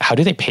 How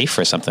do they pay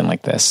for something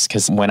like this?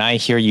 Because when I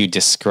hear you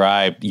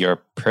describe your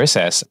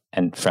process,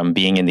 and from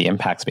being in the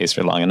impact space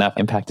for long enough,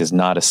 impact is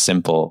not a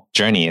simple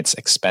journey. It's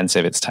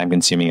expensive, it's time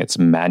consuming, it's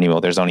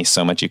manual. There's only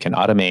so much you can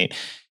automate.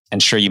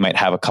 And sure, you might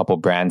have a couple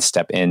brands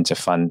step in to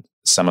fund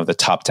some of the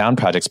top-down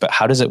projects, but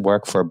how does it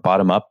work for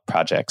bottom-up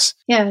projects?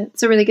 Yeah,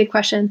 it's a really good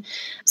question.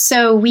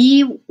 So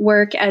we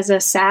work as a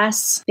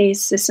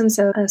SaaS-based system,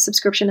 so a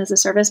subscription as a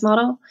service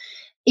model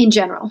in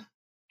general.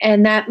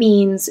 And that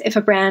means if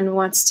a brand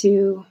wants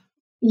to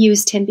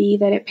use Timby,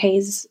 that it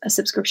pays a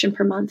subscription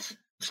per month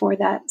for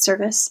that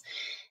service.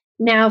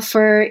 Now,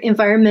 for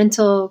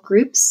environmental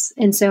groups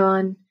and so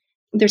on,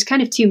 there's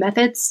kind of two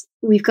methods.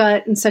 We've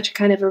gotten such a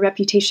kind of a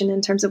reputation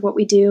in terms of what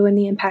we do and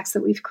the impacts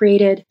that we've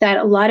created that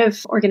a lot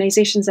of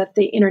organizations at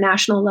the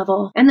international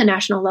level and the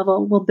national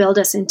level will build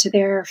us into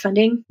their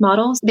funding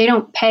models. They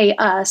don't pay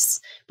us,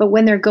 but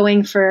when they're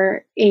going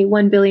for a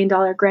 $1 billion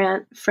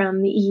grant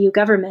from the EU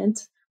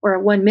government or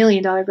a $1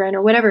 million grant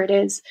or whatever it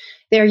is,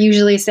 they're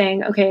usually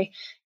saying, okay,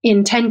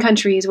 in 10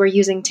 countries, we're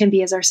using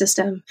Timby as our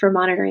system for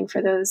monitoring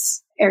for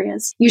those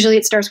areas. Usually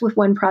it starts with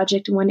one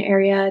project in one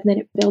area, and then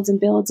it builds and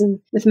builds. And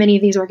with many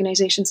of these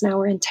organizations now,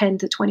 we're in 10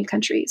 to 20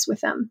 countries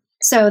with them.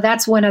 So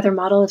that's one other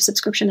model of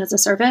subscription as a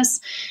service.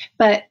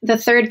 But the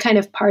third kind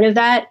of part of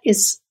that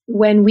is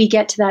when we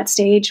get to that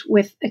stage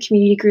with a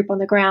community group on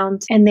the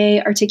ground and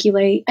they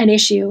articulate an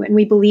issue and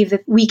we believe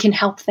that we can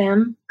help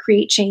them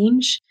create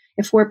change.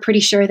 If we're pretty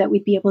sure that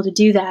we'd be able to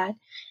do that,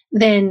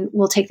 then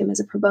we'll take them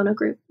as a pro bono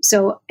group.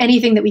 So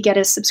anything that we get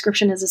as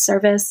subscription as a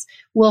service,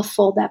 we'll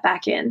fold that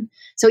back in.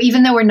 So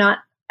even though we're not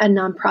a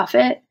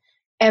nonprofit,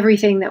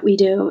 everything that we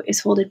do is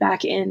folded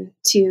back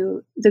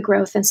into the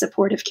growth and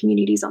support of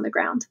communities on the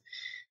ground.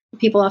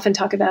 People often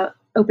talk about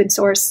open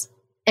source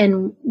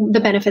and the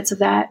benefits of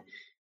that.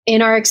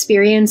 In our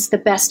experience, the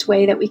best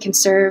way that we can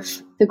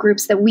serve the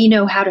groups that we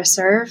know how to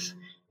serve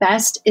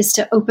best is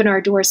to open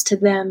our doors to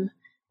them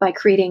by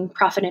creating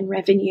profit and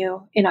revenue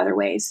in other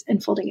ways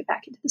and folding it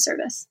back into the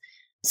service.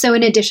 So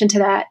in addition to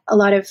that, a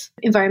lot of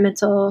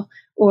environmental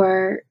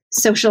or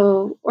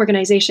social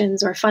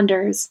organizations or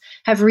funders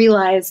have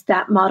realized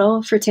that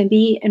model for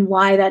Timby and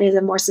why that is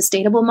a more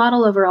sustainable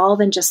model overall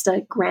than just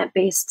a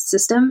grant-based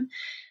system.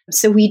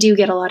 So we do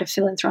get a lot of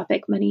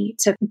philanthropic money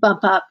to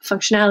bump up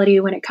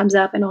functionality when it comes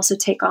up and also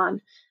take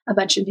on a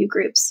bunch of new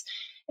groups.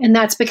 And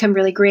that's become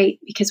really great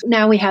because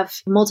now we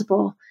have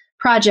multiple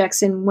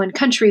projects in one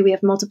country, we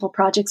have multiple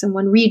projects in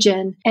one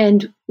region.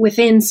 And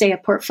within, say, a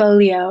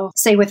portfolio,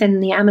 say within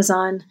the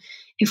Amazon,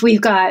 if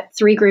we've got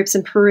 3 groups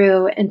in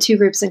Peru and 2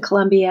 groups in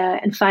Colombia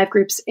and 5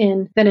 groups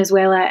in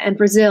Venezuela and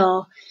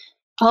Brazil,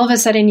 all of a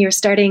sudden you're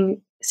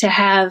starting to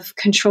have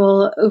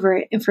control over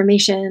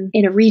information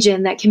in a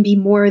region that can be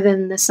more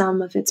than the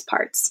sum of its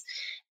parts.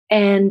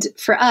 And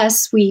for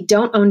us, we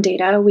don't own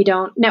data, we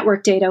don't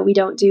network data, we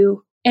don't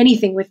do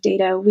anything with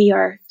data. We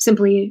are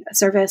simply a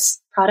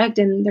service product,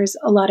 and there's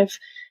a lot of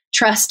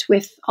trust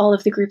with all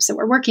of the groups that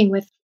we're working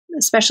with,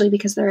 especially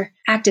because they're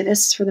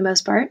activists for the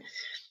most part.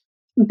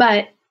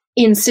 But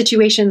in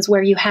situations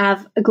where you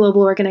have a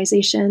global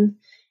organization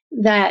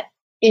that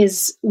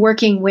is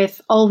working with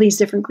all these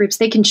different groups,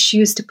 they can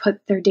choose to put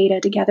their data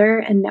together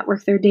and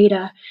network their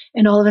data.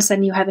 And all of a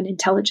sudden you have an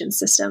intelligence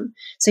system.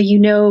 So you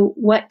know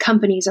what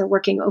companies are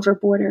working over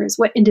borders,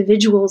 what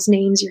individuals'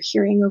 names you're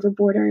hearing over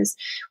borders,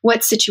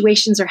 what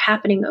situations are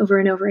happening over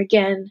and over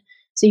again.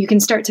 So you can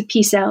start to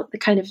piece out the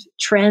kind of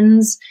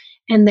trends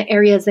and the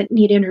areas that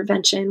need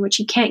intervention, which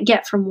you can't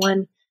get from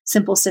one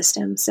simple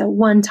system. So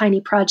one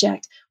tiny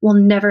project will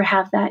never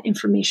have that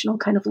informational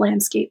kind of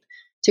landscape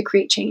to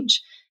create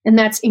change. And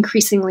that's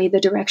increasingly the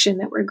direction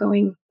that we're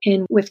going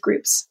in with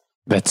groups.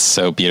 That's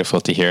so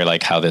beautiful to hear,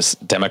 like how this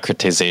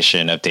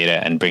democratization of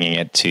data and bringing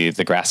it to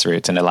the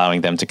grassroots and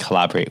allowing them to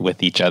collaborate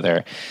with each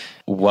other.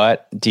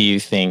 What do you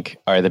think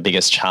are the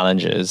biggest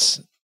challenges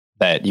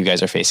that you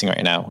guys are facing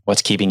right now?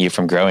 What's keeping you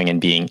from growing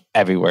and being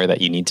everywhere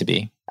that you need to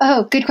be?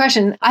 Oh, good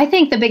question. I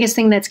think the biggest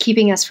thing that's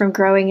keeping us from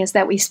growing is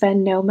that we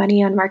spend no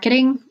money on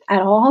marketing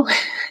at all.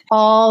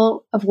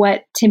 All of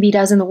what Timby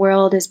does in the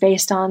world is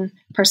based on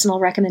personal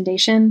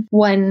recommendation.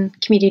 One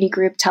community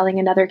group telling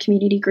another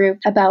community group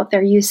about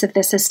their use of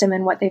the system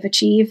and what they've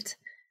achieved.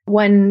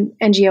 One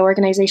NGO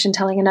organization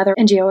telling another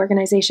NGO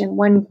organization.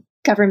 One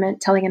government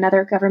telling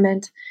another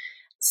government.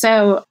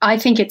 So I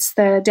think it's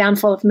the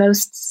downfall of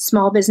most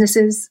small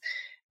businesses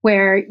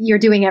where you're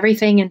doing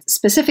everything and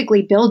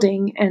specifically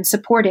building and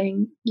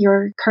supporting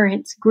your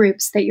current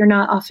groups, that you're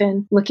not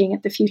often looking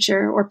at the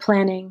future or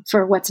planning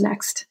for what's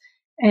next.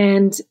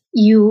 And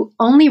you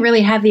only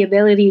really have the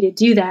ability to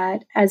do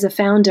that as a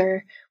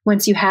founder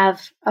once you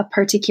have a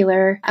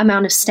particular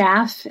amount of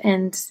staff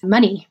and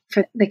money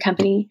for the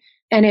company.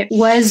 And it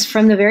was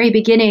from the very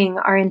beginning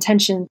our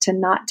intention to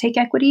not take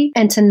equity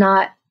and to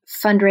not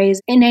fundraise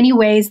in any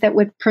ways that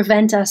would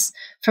prevent us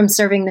from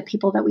serving the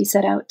people that we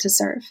set out to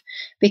serve.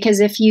 Because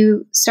if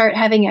you start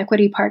having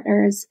equity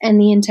partners and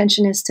the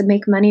intention is to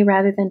make money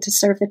rather than to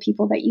serve the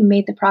people that you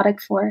made the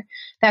product for,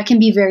 that can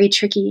be very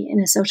tricky in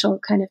a social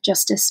kind of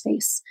justice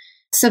space.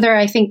 So there are,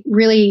 I think,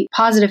 really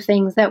positive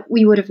things that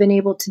we would have been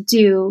able to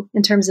do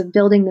in terms of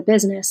building the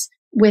business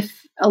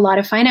with a lot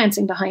of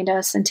financing behind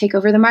us and take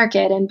over the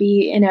market and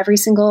be in every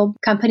single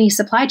company's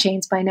supply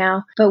chains by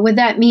now. But would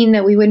that mean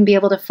that we wouldn't be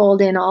able to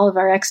fold in all of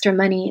our extra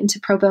money into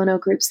pro bono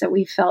groups that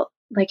we felt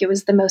like it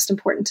was the most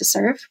important to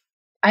serve?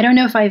 I don't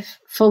know if I've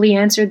fully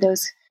answered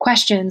those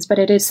questions, but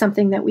it is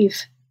something that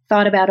we've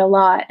thought about a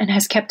lot and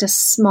has kept us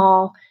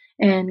small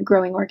and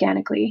growing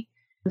organically.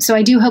 So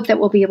I do hope that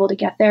we'll be able to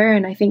get there.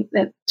 And I think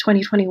that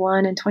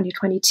 2021 and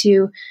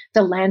 2022,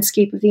 the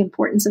landscape of the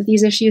importance of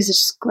these issues is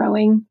just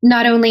growing,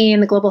 not only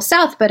in the global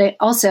South, but it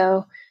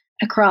also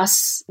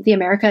across the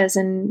Americas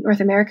and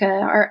North America.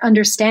 Our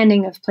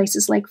understanding of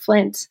places like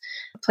Flint,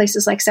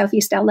 places like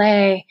Southeast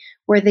LA,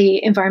 where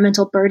the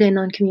environmental burden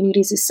on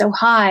communities is so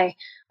high,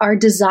 our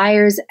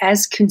desires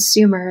as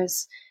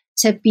consumers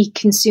to be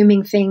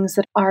consuming things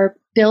that are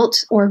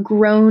built or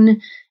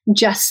grown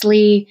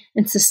justly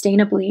and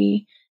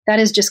sustainably, that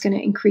is just going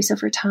to increase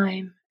over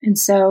time. And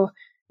so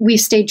we've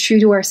stayed true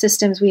to our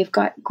systems. We've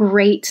got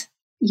great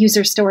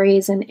user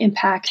stories and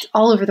impact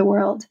all over the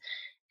world.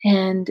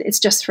 And it's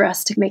just for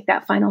us to make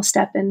that final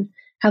step and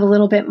have a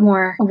little bit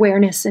more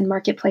awareness in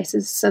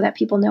marketplaces so that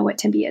people know what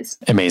Timby is.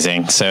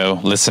 Amazing.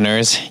 So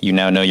listeners, you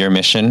now know your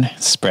mission.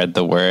 Spread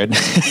the word.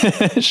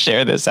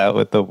 Share this out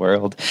with the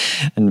world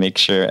and make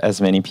sure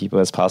as many people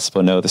as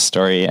possible know the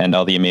story and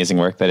all the amazing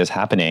work that is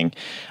happening.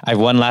 I have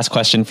one last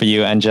question for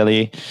you,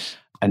 Anjali.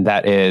 And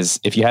that is,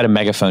 if you had a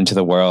megaphone to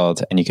the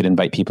world and you could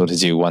invite people to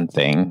do one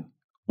thing,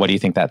 what do you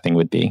think that thing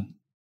would be?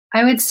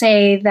 I would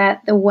say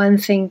that the one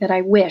thing that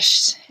I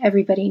wished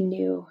everybody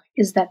knew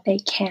is that they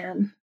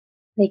can.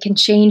 They can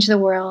change the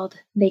world.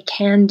 They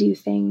can do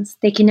things.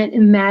 They can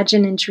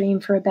imagine and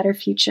dream for a better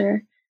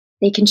future.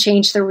 They can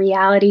change the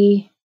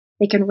reality.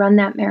 They can run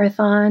that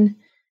marathon,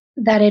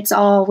 that it's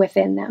all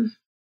within them.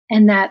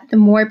 And that the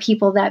more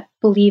people that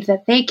believe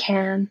that they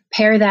can,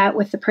 pair that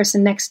with the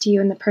person next to you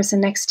and the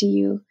person next to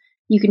you,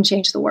 you can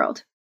change the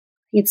world.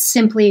 It's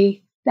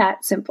simply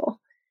that simple.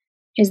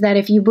 Is that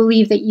if you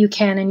believe that you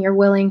can and you're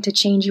willing to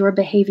change your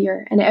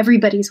behavior and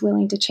everybody's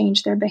willing to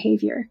change their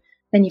behavior,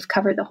 then you've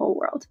covered the whole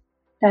world.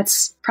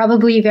 That's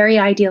probably very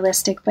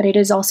idealistic, but it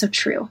is also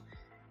true.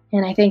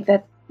 And I think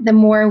that the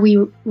more we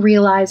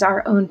realize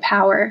our own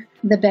power,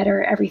 the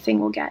better everything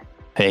will get.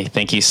 Hey,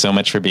 thank you so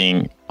much for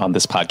being on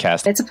this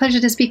podcast. It's a pleasure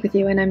to speak with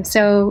you. And I'm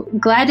so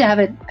glad to have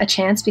a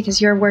chance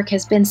because your work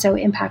has been so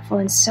impactful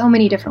in so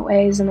many different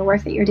ways. And the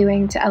work that you're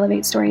doing to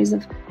elevate stories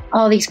of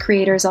all these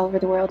creators all over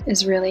the world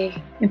is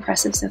really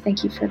impressive. So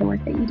thank you for the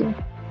work that you do.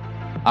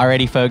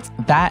 Alrighty, folks,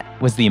 that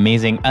was the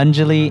amazing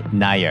Anjali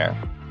Nair.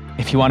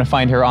 If you want to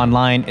find her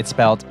online, it's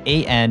spelled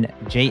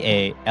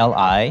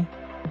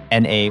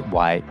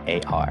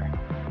ANJALINAYAR.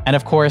 And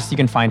of course, you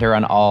can find her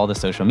on all the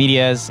social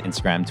medias,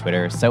 Instagram,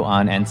 Twitter, so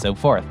on and so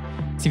forth.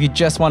 So if you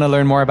just want to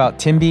learn more about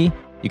TIMBY,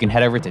 you can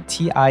head over to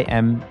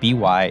timby.org,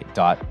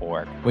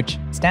 which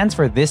stands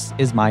for This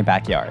Is My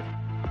Backyard.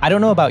 I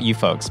don't know about you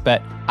folks,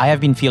 but I have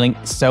been feeling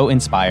so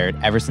inspired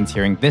ever since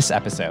hearing this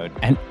episode,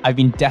 and I've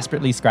been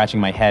desperately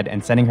scratching my head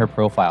and sending her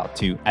profile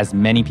to as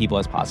many people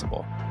as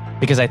possible,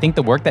 because I think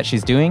the work that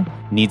she's doing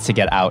needs to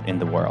get out in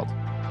the world.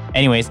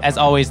 Anyways, as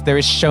always, there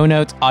is show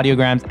notes,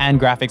 audiograms, and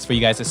graphics for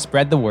you guys to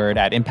spread the word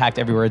at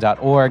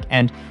impacteverywhere.org.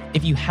 And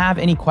if you have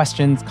any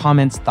questions,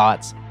 comments,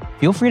 thoughts,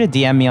 feel free to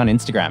DM me on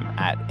Instagram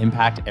at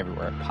Impact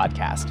Everywhere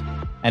Podcast.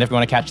 And if you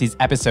want to catch these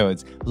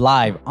episodes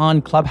live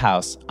on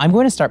Clubhouse, I'm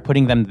going to start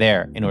putting them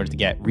there in order to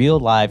get real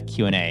live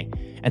Q&A.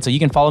 And so you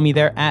can follow me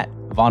there at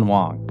Von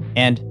Wong.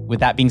 And with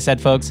that being said,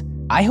 folks,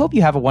 I hope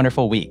you have a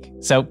wonderful week.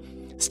 So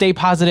stay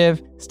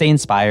positive, stay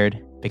inspired,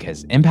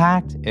 because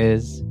impact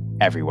is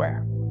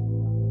everywhere.